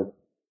 Berlin kind of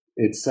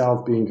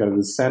itself being kind of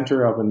the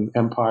center of an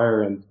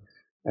empire,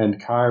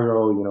 and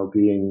Cairo,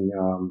 being,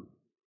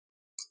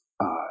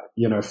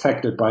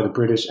 affected by the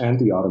British and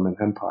the Ottoman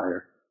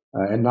Empire,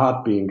 and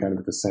not being kind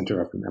of the center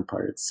of an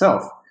empire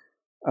itself.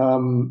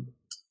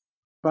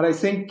 But I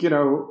think,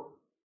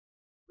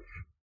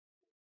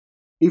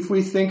 if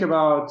we think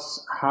about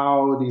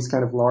how these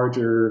kind of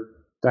larger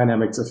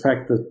dynamics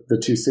affect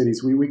the two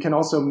cities, we can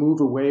also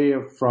move away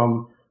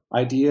from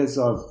ideas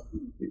of,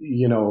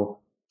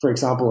 for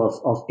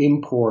example, of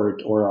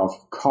import or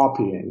of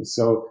copying.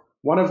 So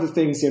one of the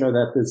things,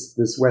 that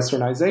this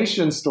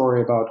westernization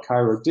story about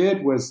Cairo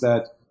did was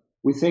that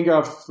we think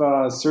of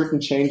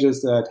certain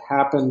changes that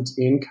happened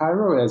in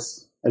Cairo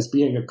as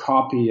being a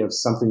copy of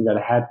something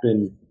that had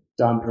been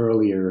done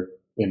earlier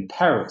in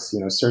Paris,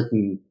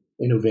 certain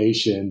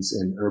innovations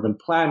in urban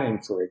planning,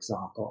 for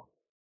example,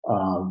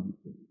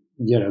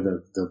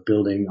 the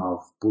building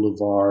of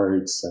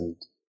boulevards and,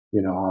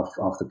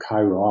 of the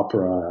Cairo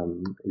Opera,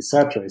 et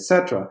cetera, et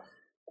cetera.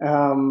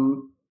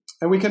 And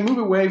we can move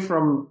away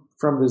from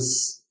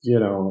this,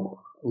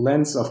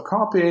 lens of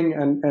copying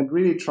and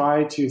really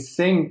try to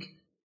think,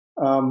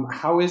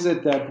 how is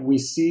it that we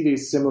see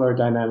these similar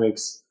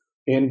dynamics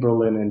in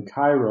Berlin and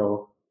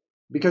Cairo?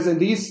 Because in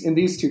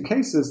these two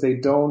cases, they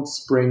don't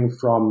spring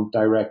from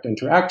direct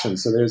interaction.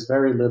 So there's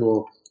very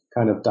little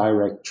kind of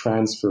direct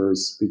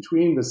transfers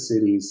between the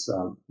cities,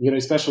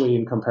 especially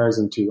in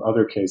comparison to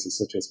other cases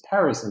such as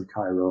Paris and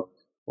Cairo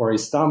or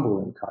Istanbul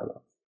and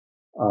Cairo.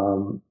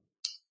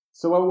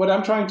 So what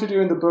I'm trying to do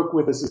in the book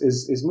with this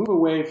is move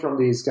away from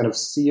these kind of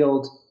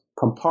sealed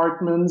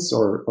compartments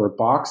or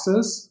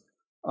boxes,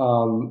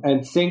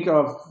 and think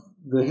of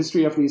the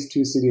history of these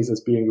two cities as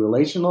being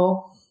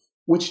relational,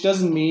 which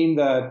doesn't mean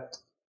that,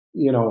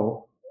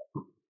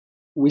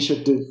 we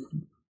should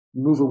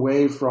move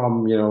away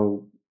from,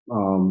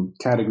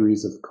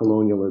 categories of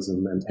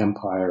colonialism and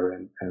empire,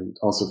 and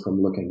also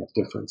from looking at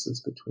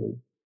differences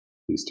between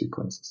these two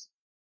places.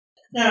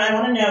 Now, I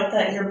want to note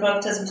that your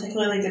book does a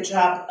particularly good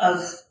job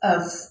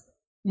of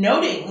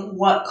noting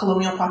what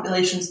colonial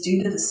populations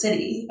do to the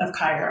city of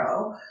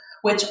Cairo,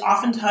 which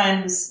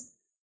oftentimes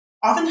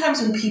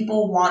oftentimes when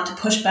people want to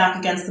push back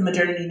against the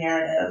modernity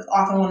narrative,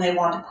 often when they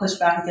want to push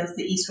back against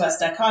the East-West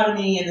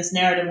dichotomy and this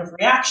narrative of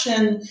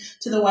reaction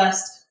to the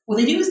West, what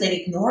they do is they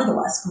ignore the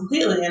West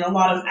completely, and a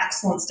lot of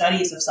excellent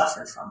studies have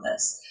suffered from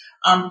this.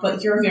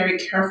 But you're very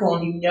careful,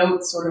 and you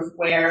note sort of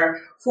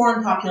where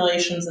foreign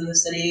populations in the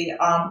city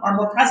are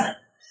more present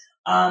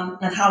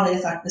and how they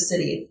affect the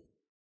city.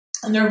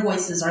 And their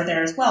voices are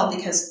there as well,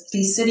 because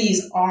these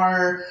cities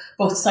are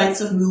both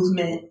sites of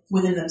movement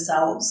within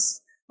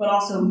themselves, but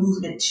also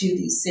movement to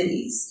these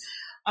cities.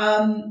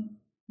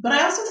 But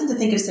I also tend to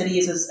think of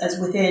cities as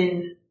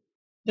within.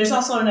 There's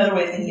also another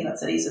way of thinking about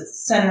cities.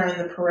 It's center and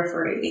the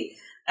periphery.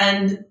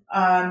 And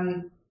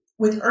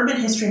with urban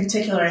history in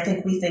particular, I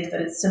think we think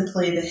that it's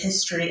simply the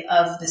history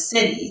of the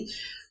city.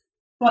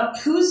 But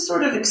who's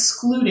sort of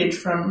excluded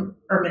from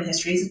urban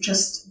history? Is it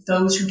just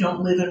those who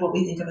don't live in what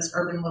we think of as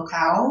urban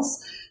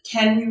locales?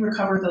 Can we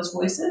recover those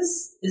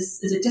voices? Is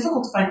it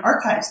difficult to find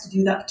archives to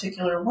do that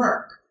particular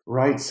work?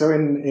 Right. So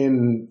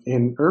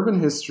in urban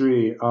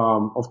history,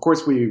 of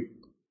course, we,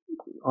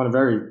 on a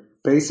very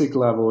basic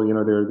level,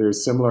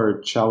 there's similar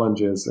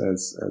challenges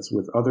as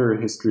with other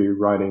history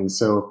writing.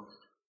 So,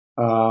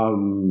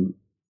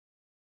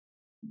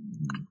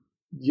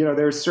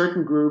 there are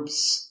certain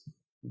groups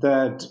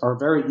that are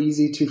very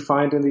easy to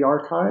find in the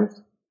archive,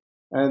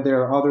 and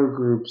there are other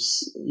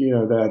groups,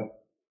 that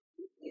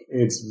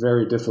it's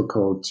very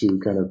difficult to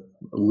kind of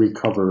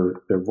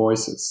recover their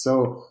voices.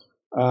 So,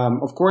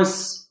 of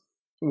course,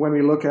 when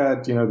we look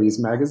at, these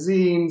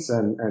magazines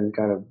and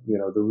kind of,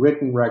 the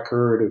written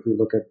record, if we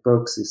look at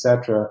books,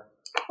 etc.,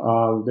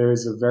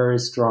 there's a very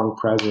strong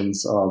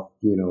presence of,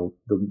 the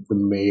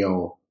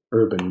male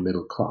urban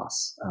middle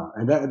class.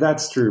 And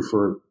that's true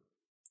for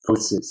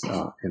voices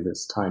in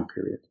this time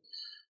period.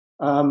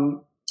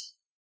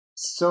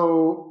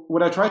 So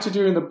what I try to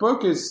do in the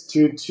book is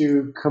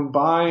to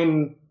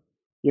combine,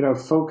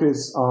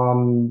 focus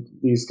on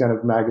these kind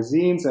of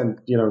magazines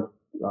and,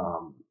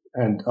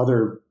 and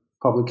other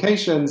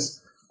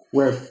publications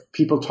where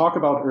people talk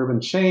about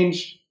urban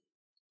change,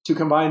 to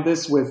combine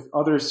this with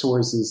other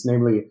sources,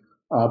 namely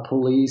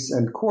police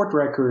and court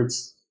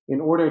records,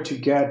 in order to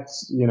get,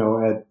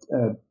 at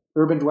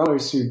urban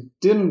dwellers who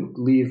didn't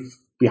leave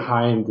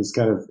behind this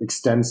kind of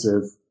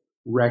extensive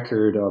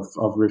record of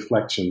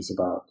reflections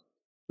about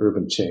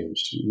urban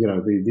change.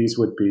 These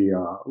would be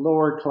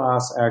lower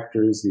class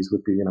actors. These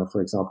would be,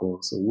 for example,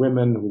 so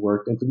women who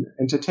worked in the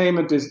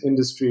entertainment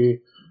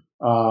industry,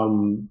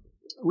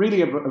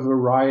 really a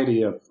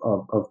variety of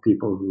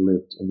people who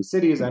lived in the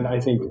cities. And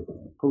I think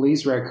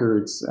police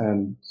records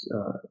and,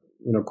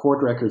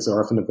 court records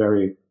are often a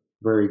very,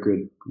 very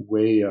good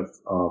way of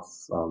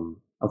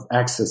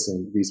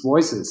accessing these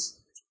voices.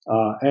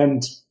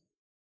 And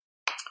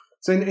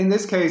so in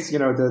this case,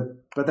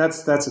 but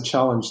that's a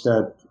challenge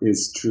that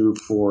is true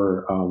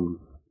for,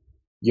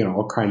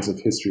 all kinds of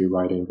history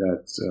writing,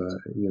 that,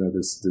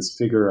 this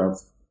figure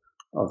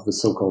of the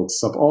so-called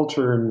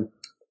subaltern,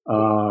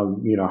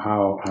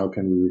 how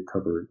can we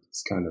recover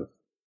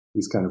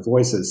these kind of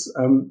voices?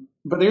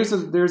 But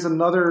there's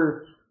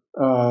another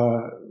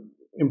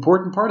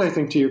important part, I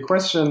think, to your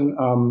question.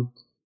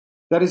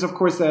 That is, of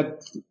course,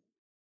 that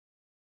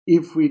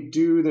if we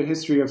do the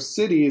history of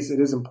cities, it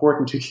is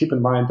important to keep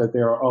in mind that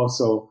there are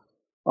also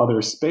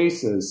other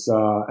spaces,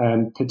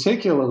 and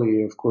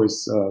particularly, of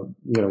course,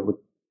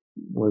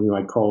 what we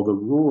might call the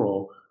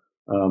rural,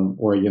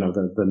 or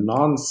the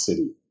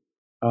non-city.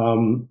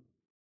 And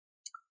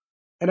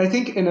I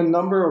think in a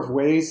number of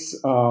ways,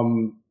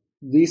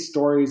 these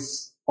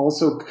stories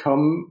also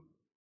come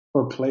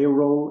or play a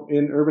role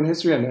in urban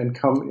history and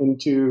come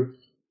into,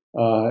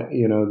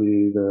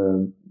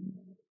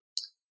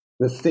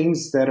 the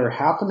things that are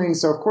happening.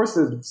 So, of course,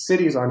 the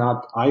cities are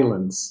not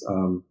islands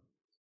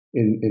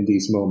in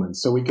these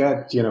moments. So we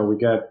get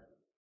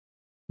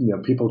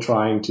people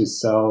trying to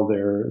sell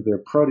their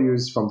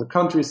produce from the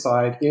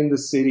countryside in the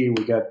city.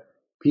 We get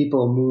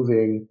people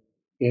moving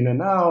in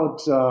and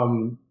out.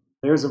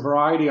 There's a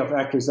variety of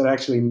actors that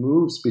actually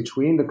moves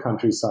between the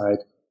countryside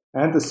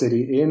and the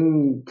city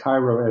in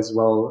Cairo as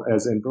well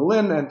as in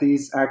Berlin. And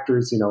these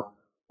actors,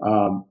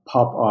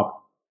 pop up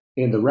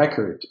in the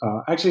record.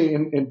 Actually,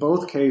 in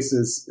both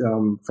cases,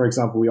 for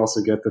example, we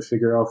also get the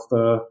figure of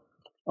the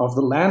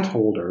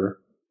landholder,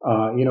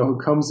 who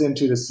comes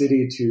into the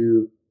city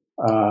to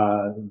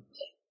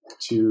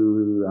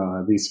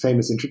these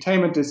famous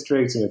entertainment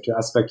districts, to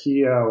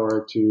Aspakia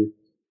or to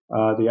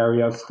the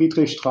area of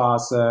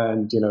Friedrichstraße,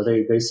 and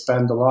they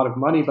spend a lot of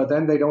money, but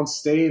then they don't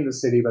stay in the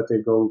city, but they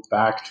go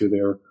back to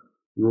their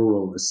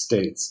rural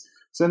estates.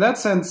 So in that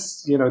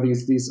sense,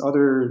 these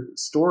other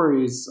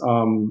stories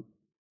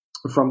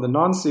from the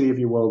non-city, if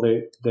you will,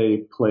 they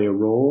play a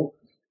role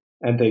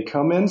and they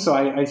come in. So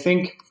I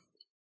think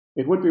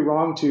it would be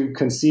wrong to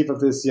conceive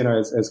of this,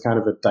 as kind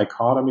of a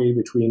dichotomy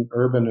between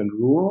urban and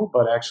rural,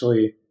 but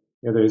actually,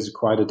 there's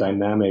quite a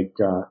dynamic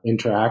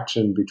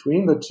interaction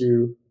between the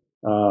two.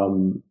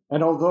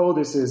 And although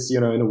this is,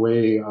 in a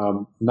way,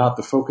 not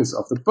the focus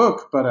of the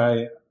book, but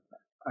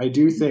I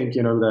do think,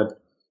 that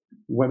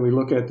when we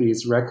look at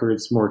these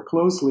records more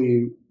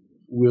closely,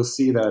 we'll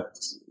see that,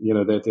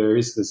 that there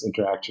is this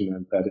interaction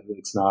and that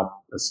it's not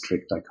a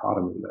strict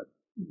dichotomy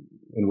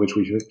in which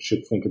we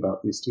should think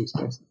about these two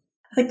spaces.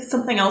 I think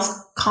something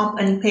else,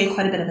 and you pay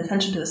quite a bit of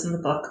attention to this in the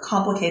book,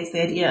 complicates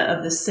the idea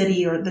of the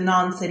city or the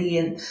non-city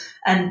and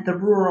the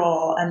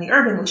rural and the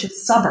urban, which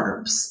is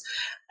suburbs.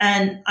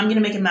 And I'm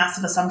going to make a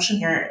massive assumption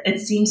here. It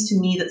seems to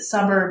me that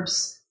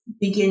suburbs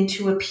begin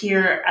to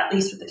appear, at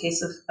least with the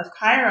case of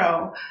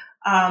Cairo,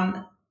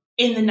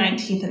 in the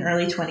 19th and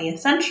early 20th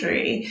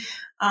century.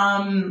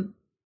 And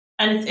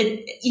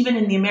even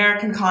in the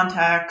American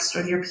context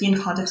or the European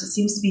context, it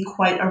seems to be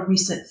quite a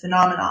recent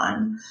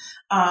phenomenon.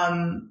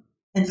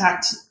 In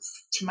fact,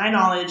 to my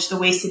knowledge, the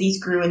way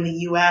cities grew in the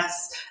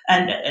US,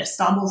 and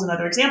Istanbul's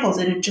another example, is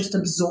it had just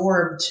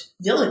absorbed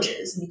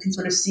villages. And you can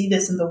sort of see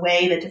this in the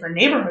way that different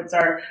neighborhoods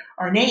are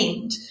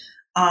named.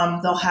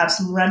 They'll have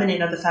some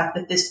remnant of the fact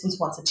that this was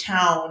once a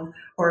town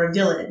or a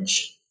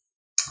village.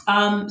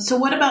 So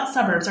what about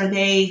suburbs?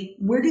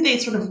 Where do they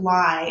sort of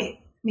lie? I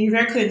mean, you're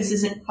very clear this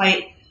isn't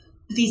quite,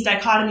 these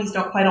dichotomies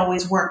don't quite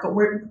always work, but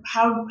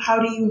how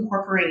do you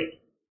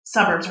incorporate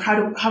suburbs, or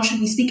how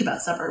should we speak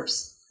about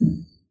suburbs?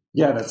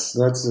 Yeah, that's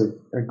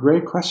a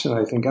great question,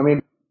 I think. I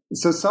mean,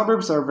 so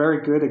suburbs are a very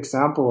good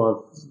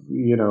example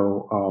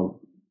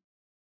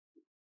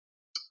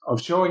of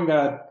showing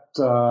that,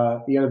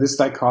 this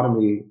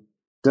dichotomy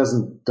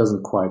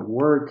doesn't quite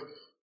work,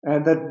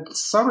 and that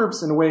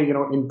suburbs in a way,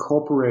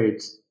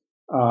 incorporate,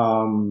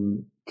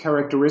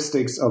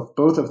 characteristics of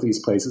both of these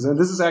places. And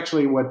this is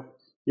actually what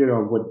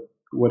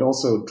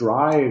also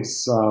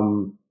drives,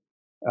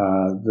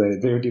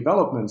 their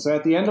development. So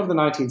at the end of the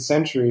 19th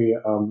century,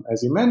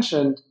 as you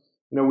mentioned,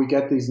 we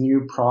get these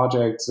new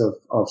projects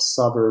of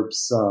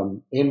suburbs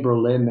in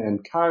Berlin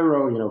and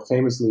Cairo,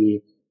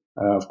 famously,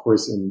 of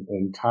course,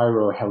 in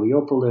Cairo,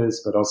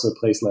 Heliopolis, but also a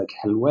place like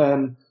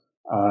Helwan.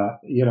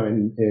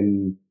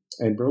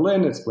 In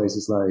Berlin, it's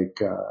places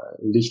like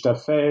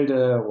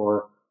Lichterfelde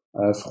or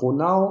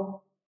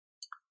Frohnau.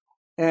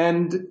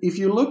 And if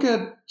you look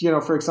at,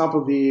 for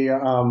example, the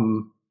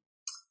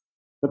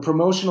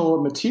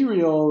promotional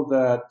material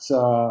that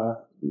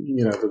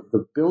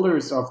the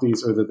builders of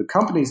these, or the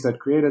companies that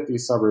created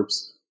these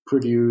suburbs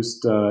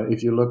produced,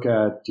 if you look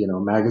at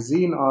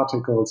magazine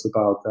articles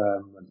about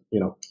them,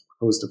 and a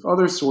host of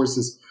other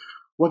sources,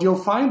 what you'll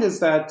find is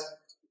that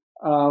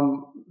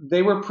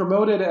they were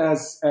promoted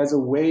as a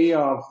way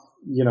of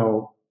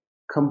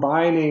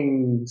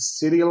combining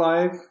city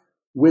life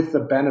with the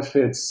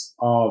benefits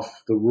of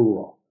the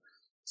rural.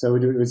 So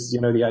it was,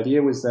 the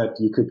idea was that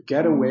you could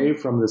get away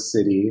from the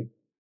city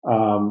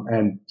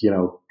and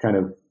kind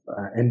of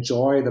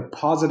enjoy the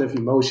positive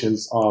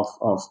emotions of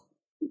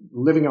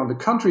living on the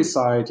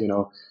countryside.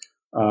 You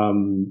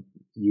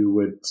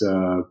would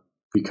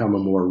become a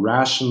more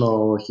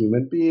rational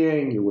human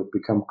being. You would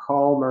become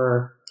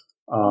calmer,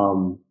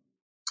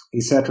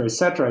 et cetera, et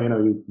cetera.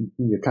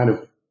 You kind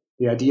of,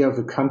 the idea of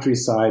the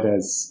countryside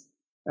as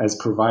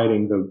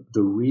providing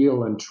the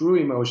real and true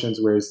emotions,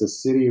 whereas the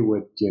city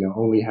would,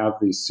 only have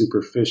these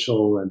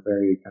superficial and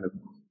very kind of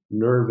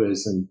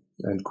nervous and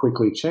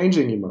quickly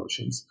changing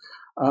emotions.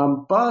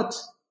 But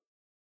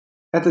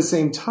at the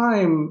same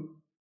time,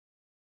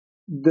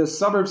 the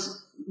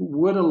suburbs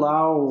would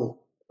allow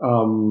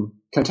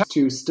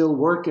to still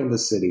work in the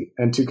city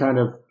and to kind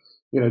of,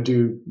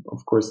 do,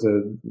 of course,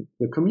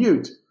 the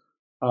commute.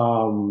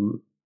 So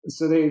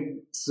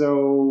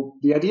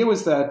the idea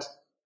was that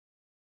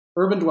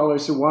urban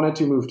dwellers who wanted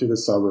to move to the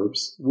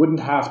suburbs wouldn't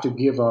have to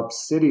give up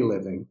city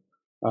living.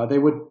 They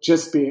would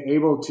just be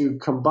able to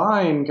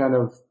combine kind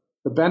of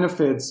the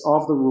benefits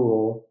of the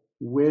rural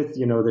with,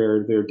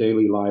 their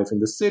daily life in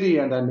the city.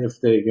 And then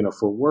if they,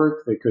 for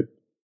work, they could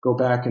go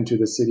back into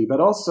the city. But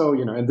also,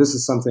 and this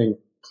is something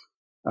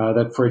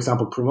that, for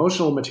example,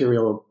 promotional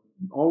material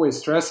always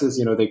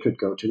stresses, they could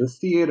go to the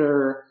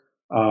theater,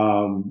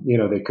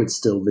 they could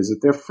still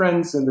visit their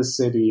friends in the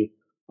city,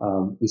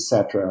 et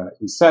cetera,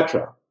 et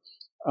cetera.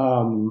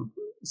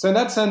 So in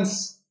that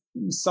sense,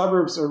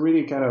 suburbs are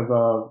really kind of,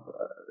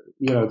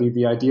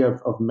 the idea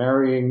of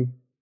marrying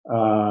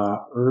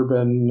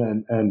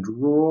urban and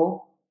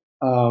rural,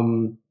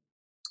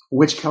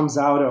 which comes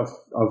out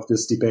of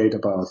this debate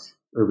about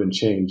urban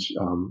change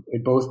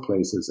in both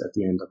places at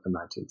the end of the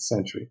 19th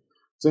century.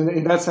 So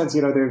in that sense,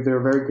 they're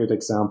a very good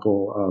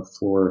example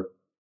for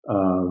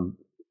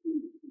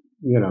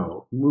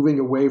moving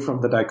away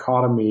from the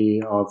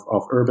dichotomy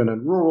of urban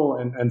and rural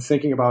and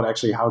thinking about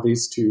actually how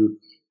these two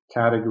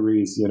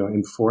categories,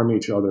 inform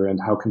each other and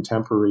how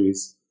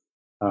contemporaries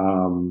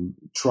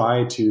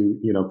try to,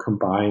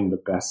 combine the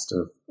best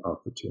of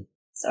the two.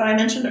 So I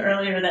mentioned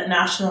earlier that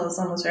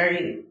nationalism was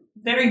very,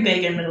 very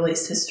big in Middle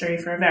East history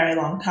for a very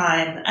long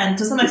time. And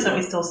to some extent,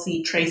 we still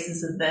see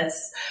traces of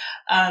this.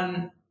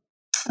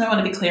 I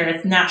want to be clear,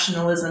 it's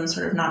nationalism,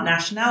 sort of not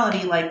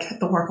nationality, like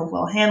the work of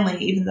Will Hanley,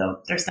 even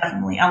though there's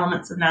definitely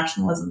elements of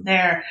nationalism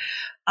there.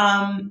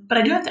 But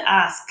I do have to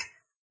ask,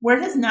 where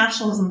does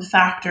nationalism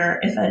factor,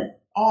 if at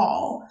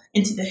all,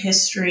 into the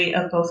history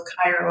of both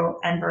Cairo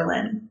and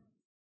Berlin?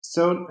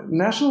 So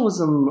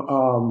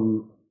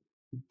nationalism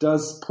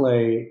does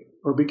play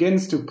or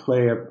begins to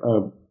play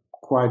a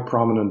quite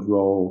prominent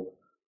role,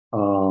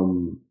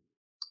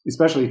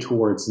 especially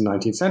towards the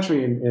 19th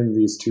century in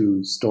these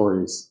two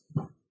stories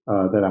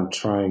that I'm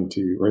trying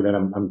to, or that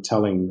I'm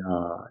telling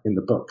in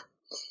the book.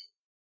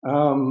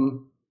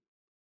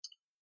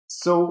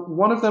 So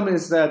one of them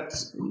is that,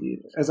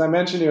 as I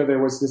mentioned,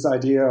 there was this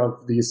idea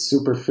of these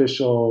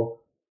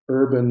superficial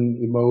urban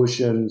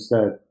emotions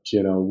that,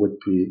 would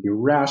be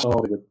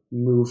irrational, they would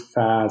move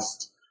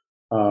fast,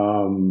 they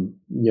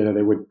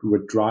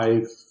would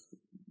drive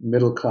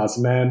middle-class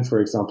men, for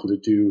example, to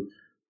do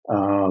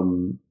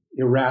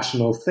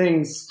irrational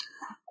things.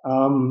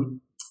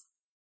 And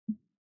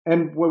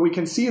what we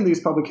can see in these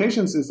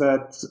publications is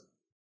that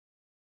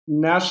the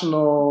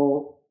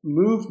national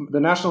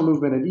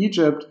movement in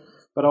Egypt,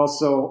 but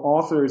also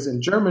authors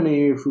in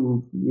Germany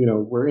who,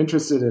 were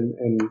interested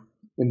in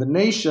the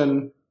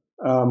nation,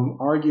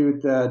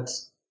 argued that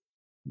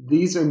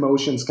these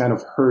emotions kind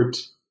of hurt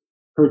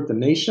the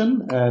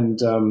nation, and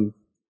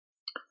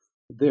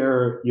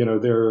they're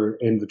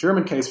in the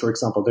German case, for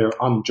example, they're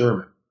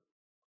un-German.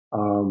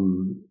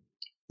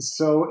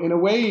 So in a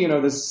way,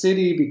 the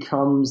city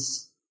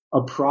becomes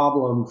a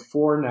problem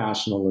for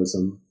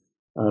nationalism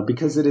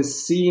because it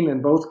is seen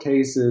in both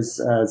cases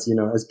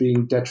as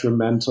being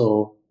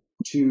detrimental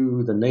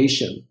to the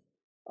nation.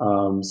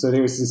 So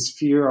there's this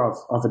fear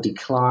of a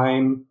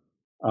decline,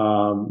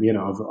 of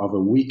a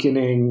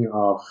weakening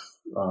of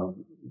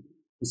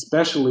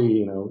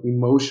especially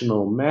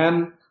emotional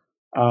men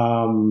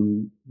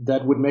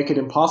that would make it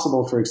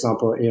impossible, for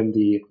example, in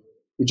the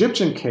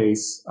Egyptian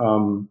case,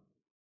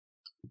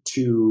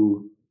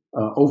 to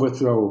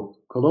overthrow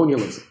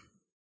colonialism.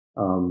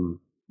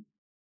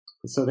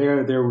 So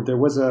there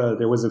was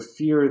a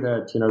fear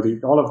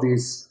that all of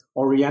these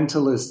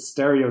Orientalist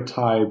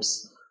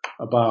stereotypes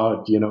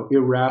about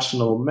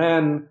irrational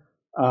men,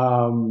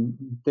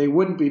 they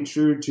wouldn't be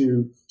true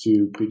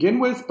to begin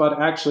with, but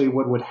actually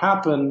what would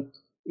happen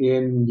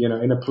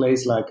in a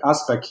place like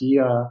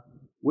Aspakia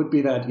would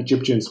be that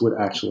Egyptians would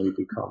actually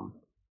become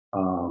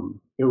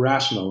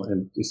irrational,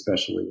 and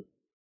especially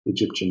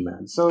Egyptian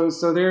men. So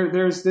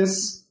there's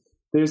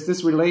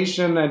this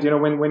relation,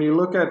 and when you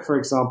look at, for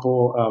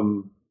example,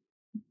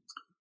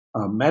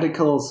 some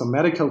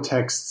medical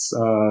texts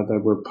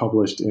that were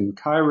published in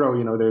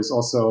Cairo, there's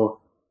also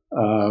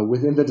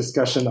within the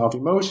discussion of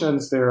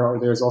emotions,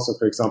 there's also,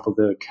 for example,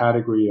 the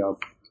category of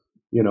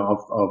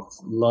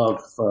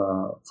love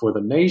for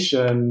the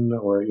nation,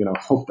 or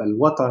Hubb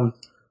al-Watan,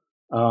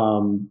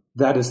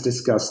 that is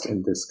discussed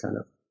in this kind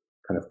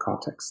of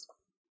context.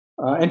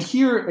 And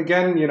here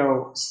again,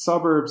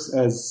 suburbs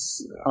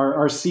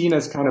are seen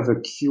as kind of a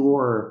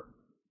cure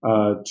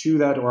to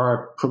that, or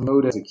are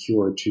promoted as a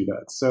cure to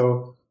that.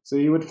 So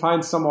you would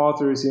find some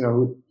authors,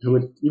 who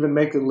would even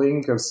make a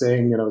link of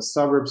saying,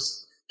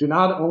 suburbs do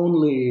not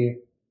only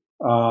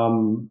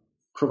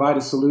provide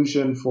a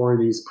solution for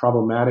these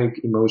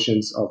problematic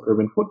emotions of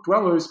urban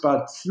dwellers,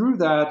 but through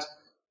that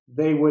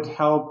they would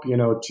help,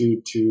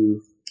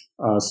 to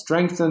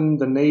strengthen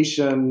the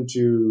nation,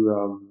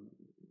 to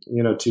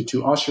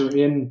usher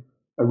in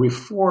a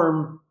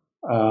reform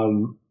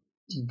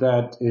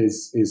that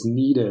is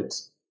needed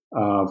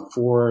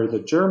for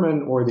the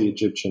German or the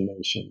Egyptian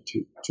nation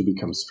to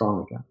become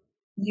strong again.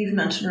 You've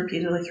mentioned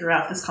repeatedly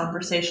throughout this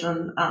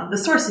conversation the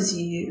sources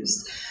you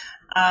used.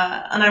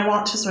 And I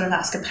want to sort of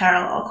ask a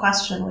parallel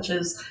question, which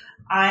is,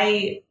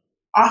 I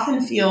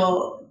often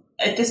feel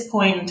at this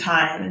point in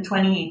time, in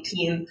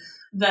 2018,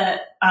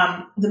 that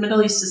the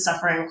Middle East is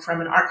suffering from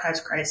an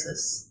archives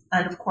crisis.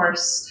 And of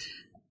course,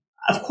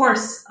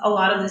 a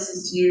lot of this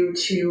is due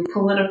to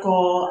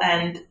political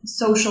and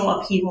social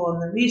upheaval in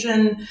the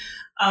region.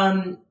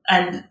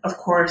 And of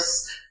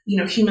course,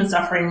 human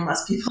suffering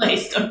must be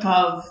placed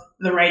above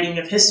the writing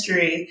of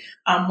history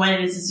when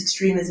it is as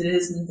extreme as it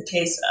is in the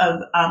case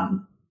of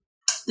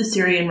the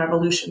Syrian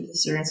Revolution, the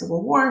Syrian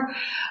Civil War,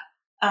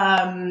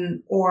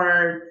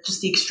 or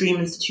just the extreme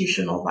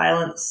institutional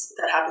violence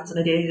that happens on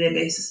a day-to-day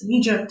basis in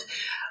Egypt.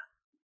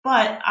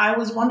 But I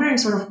was wondering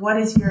sort of what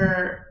is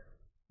your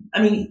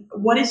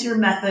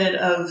method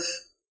of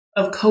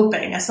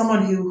coping, as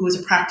someone who is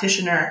a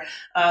practitioner,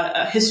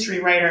 a history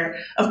writer,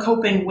 of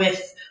coping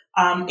with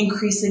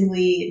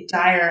increasingly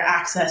dire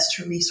access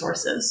to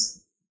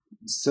resources?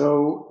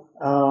 So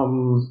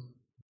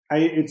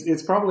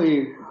it's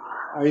probably,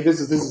 this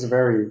is a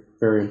very,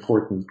 very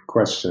important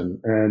question,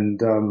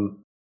 and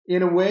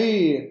in a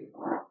way,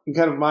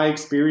 kind of my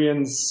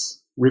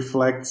experience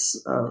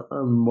reflects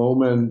a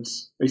moment,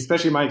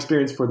 especially my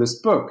experience for this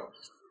book.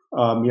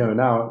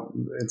 Now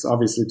it's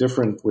obviously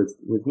different with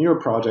newer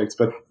projects,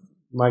 but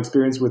my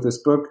experience with this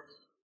book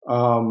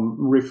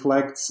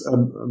reflects a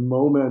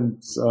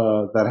moment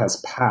that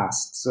has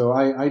passed. So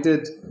I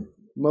did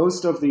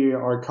most of the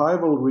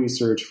archival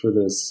research for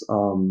this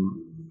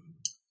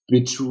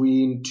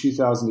between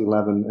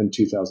 2011 and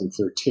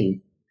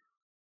 2013.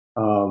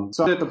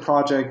 So I did the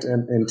project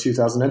in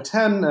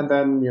 2010, and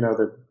then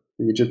the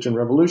Egyptian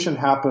Revolution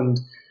happened,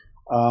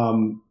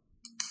 and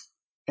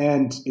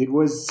it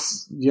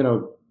was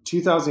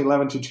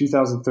 2011 to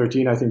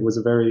 2013, I think, was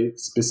a very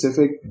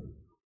specific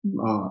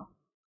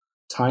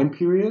time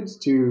period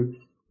to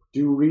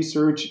do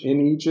research in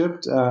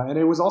Egypt. And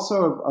it was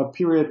also a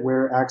period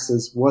where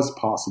access was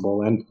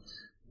possible. And,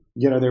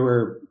 there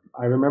were,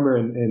 I remember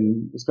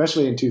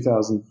especially in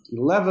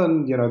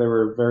 2011, there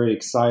were very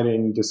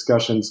exciting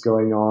discussions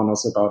going on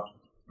also about,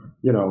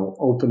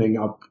 opening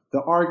up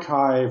the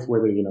archive,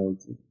 whether, the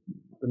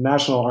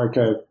National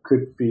Archive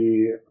could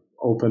be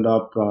opened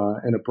up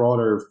in a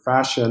broader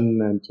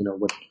fashion, and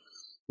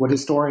what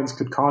historians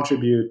could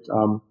contribute,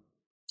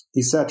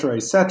 et cetera,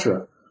 et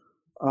cetera.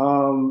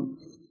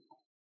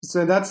 So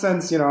in that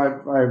sense,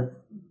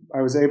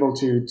 I was able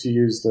to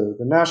use the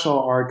National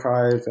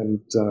Archive and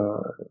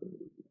Dar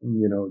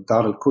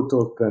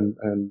al-Kutub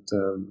and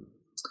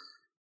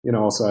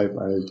also I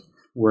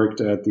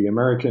worked at the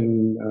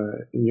American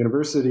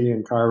University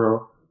in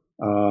Cairo.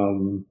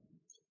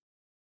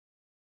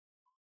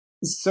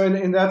 So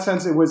in that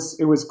sense, it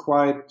was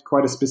quite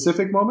a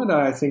specific moment,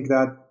 and I think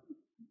that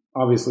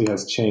obviously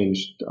has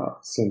changed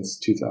since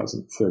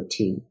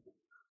 2013.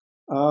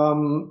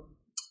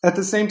 At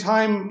the same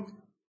time,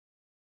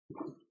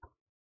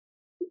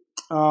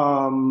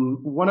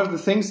 one of the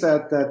things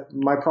that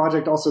my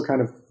project also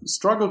kind of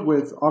struggled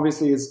with,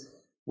 obviously, is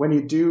when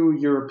you do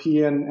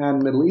European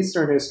and Middle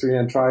Eastern history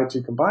and try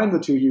to combine the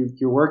two,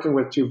 you're working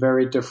with two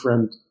very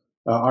different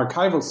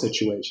archival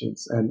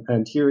situations,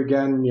 and here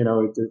again,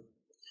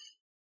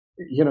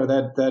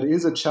 that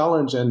is a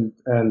challenge, and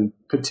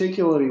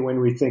particularly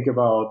when we think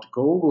about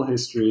global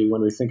history,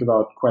 when we think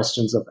about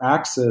questions of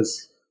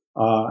access,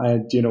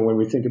 and when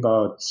we think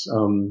about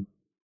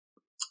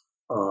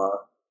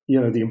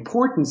the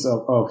importance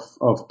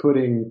of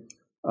putting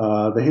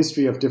the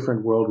history of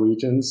different world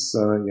regions,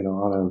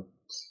 on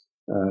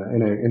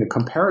in a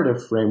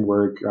comparative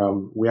framework,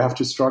 we have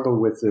to struggle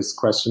with this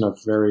question of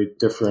very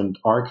different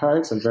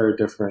archives and very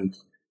different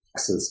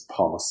access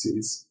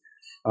policies.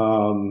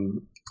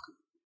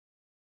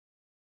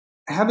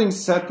 Having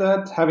said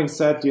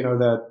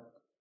that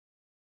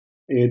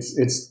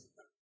it's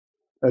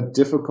a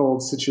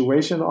difficult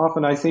situation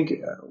often, I think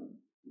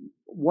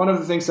one of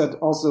the things that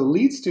also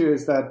leads to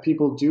is that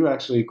people do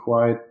actually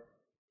quite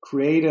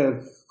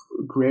creative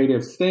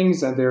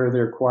things, and there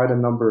are quite a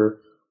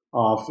number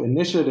of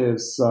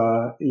initiatives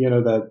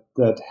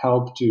that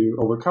help to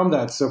overcome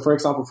that. So, for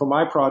example, for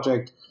my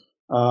project,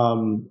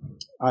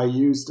 I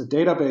used a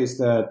database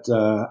that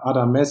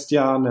Adam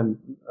Mestian and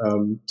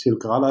Til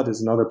Gralat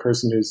is another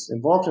person who's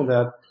involved in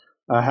that,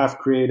 have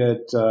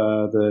created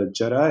the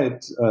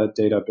Jaraid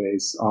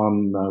database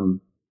on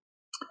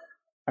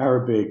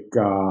Arabic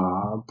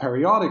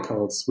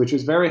periodicals, which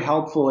is very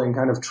helpful in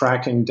kind of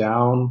tracking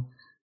down,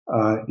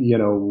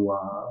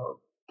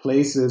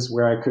 places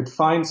where I could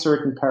find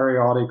certain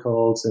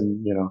periodicals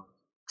and,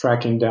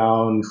 tracking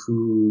down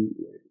who,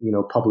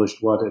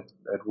 published what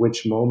at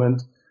which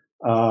moment.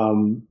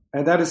 And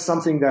that is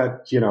something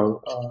that,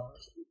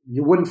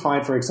 you wouldn't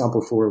find, for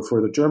example, for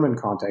the German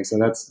context.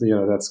 And that's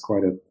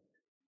quite a,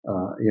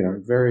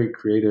 very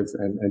creative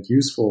and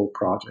useful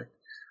project.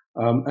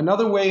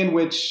 Another way in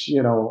which,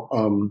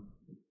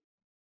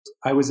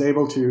 I was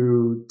able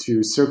to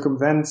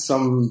circumvent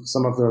some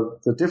of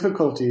the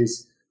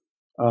difficulties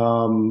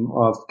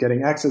of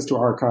getting access to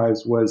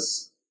archives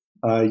was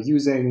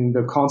using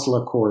the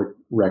consular court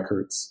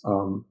records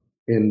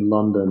in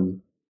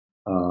London,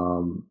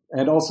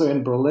 and also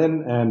in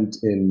Berlin and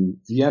in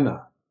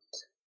Vienna.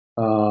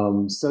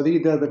 So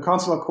the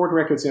consular court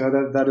records,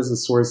 that is a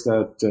source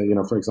that,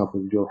 for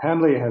example, Joe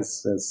Hanley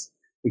has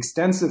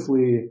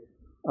extensively,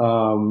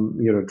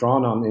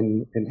 drawn on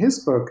in his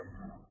book.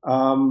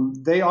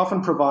 They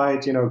often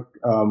provide,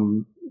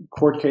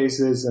 court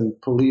cases and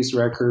police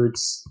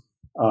records,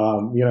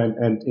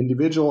 and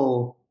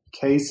individual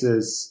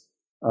cases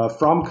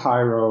from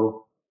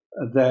Cairo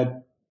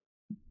that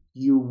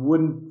you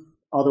wouldn't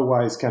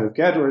otherwise kind of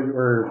get,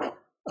 or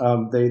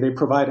they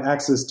provide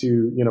access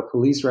to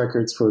police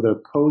records for the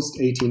post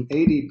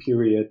 1880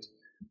 period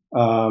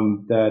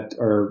that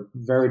are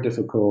very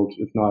difficult,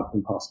 if not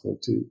impossible,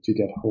 to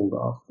get hold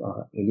of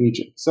in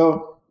Egypt.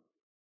 So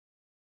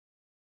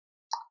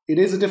it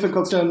is a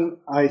difficult situation.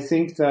 I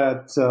think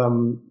that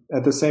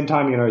at the same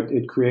time,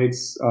 it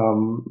creates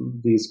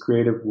these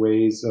creative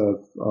ways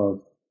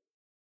of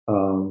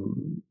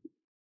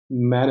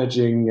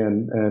managing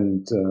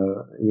and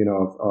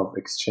of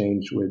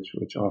exchange,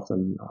 which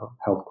often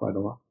help quite a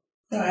lot.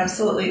 No, I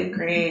absolutely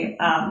agree.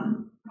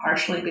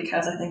 Partially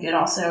because I think it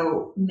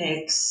also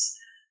makes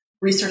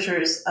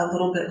researchers a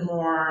little bit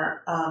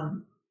more.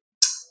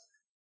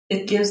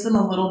 It gives them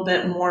a little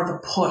bit more of a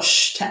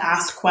push to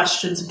ask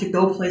questions and to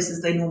go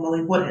places they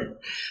normally wouldn't.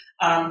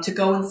 To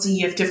go and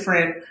see if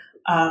different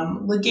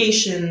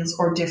legations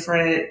or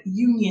different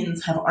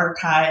unions have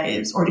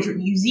archives or different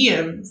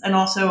museums, and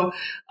also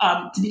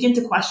to begin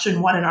to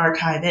question what an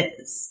archive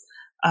is.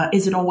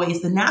 Is it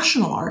always the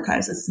national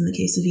archives, as in the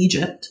case of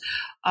Egypt?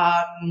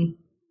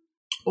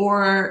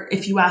 Or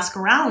if you ask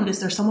around, is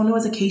there someone who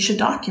has Acacia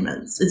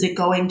documents? Is it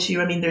going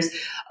to, there's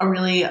a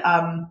really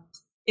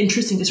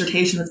interesting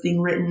dissertation that's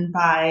being written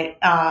by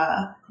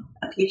a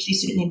PhD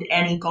student named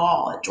Annie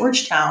Gall at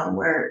Georgetown,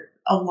 where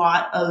a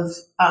lot of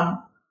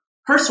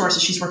her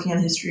sources, she's working on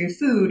the history of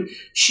food,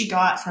 she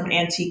got from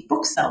antique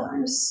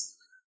booksellers.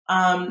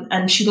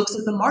 And she looks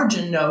at the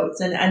margin notes,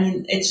 and I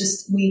mean, it's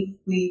just we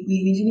do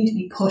need to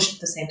be pushed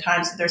at the same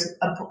time. So there's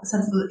a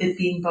sense of it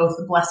being both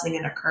a blessing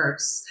and a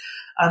curse.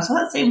 So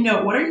on that same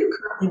note, what are you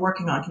currently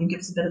working on? Can you give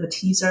us a bit of a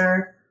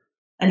teaser?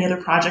 Any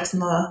other projects in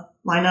the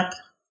lineup?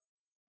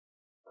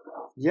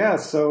 Yeah,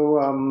 so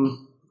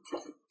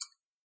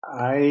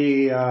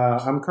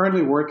I'm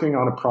currently working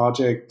on a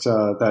project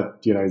that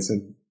is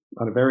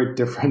on a very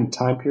different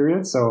time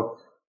period. So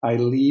I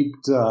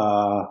leaped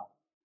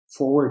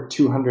forward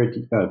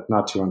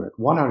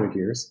 100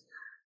 years.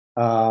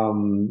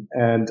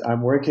 And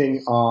I'm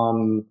working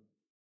on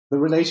the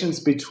relations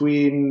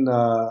between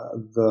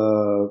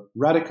the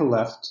radical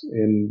left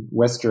in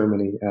West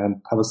Germany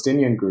and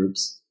Palestinian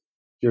groups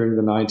during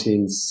the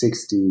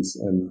 1960s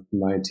and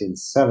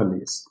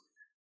 1970s.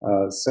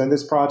 So in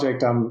this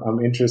project, I'm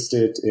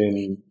interested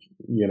in,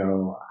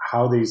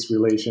 how these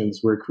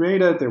relations were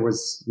created. There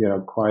was,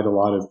 quite a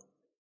lot of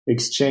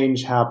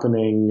exchange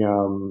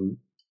happening,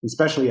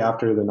 especially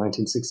after the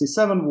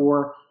 1967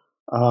 war.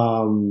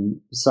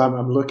 So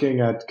I'm looking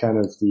at kind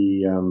of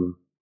the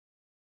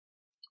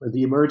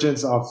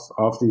emergence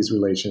of these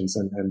relations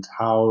and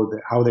how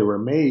they were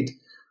made,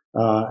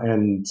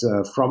 and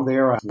from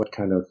there, what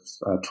kind of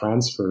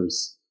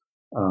transfers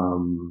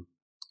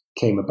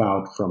came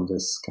about from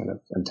this kind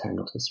of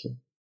entangled history.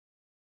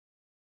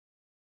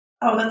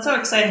 Oh, that's so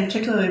exciting,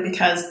 particularly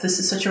because this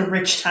is such a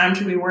rich time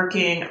to be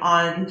working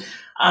on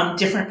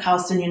different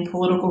Palestinian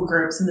political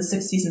groups in the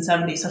 60s and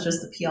 70s, such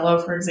as the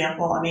PLO, for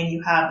example. I mean,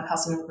 you have the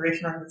Palestinian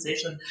Liberation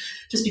Organization,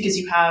 just because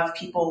you have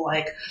people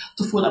like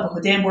Tuful Abu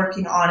Hudayb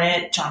working on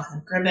it,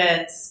 Jonathan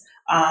Gribbets,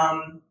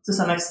 to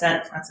some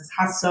extent, Francis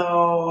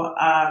Hasso.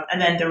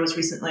 And then there was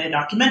recently a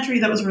documentary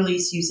that was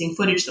released using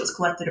footage that was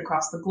collected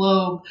across the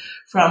globe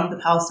from the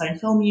Palestine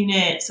Film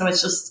Unit. So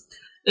it's just,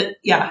 it's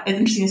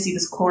interesting to see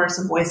this chorus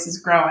of voices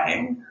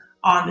growing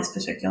on this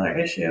particular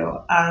issue.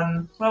 Well,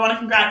 I want to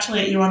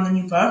congratulate you on the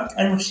new book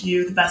and wish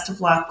you the best of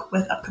luck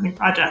with upcoming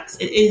projects.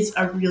 It is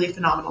a really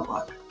phenomenal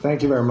book.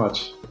 Thank you very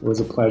much. It was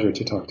a pleasure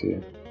to talk to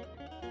you.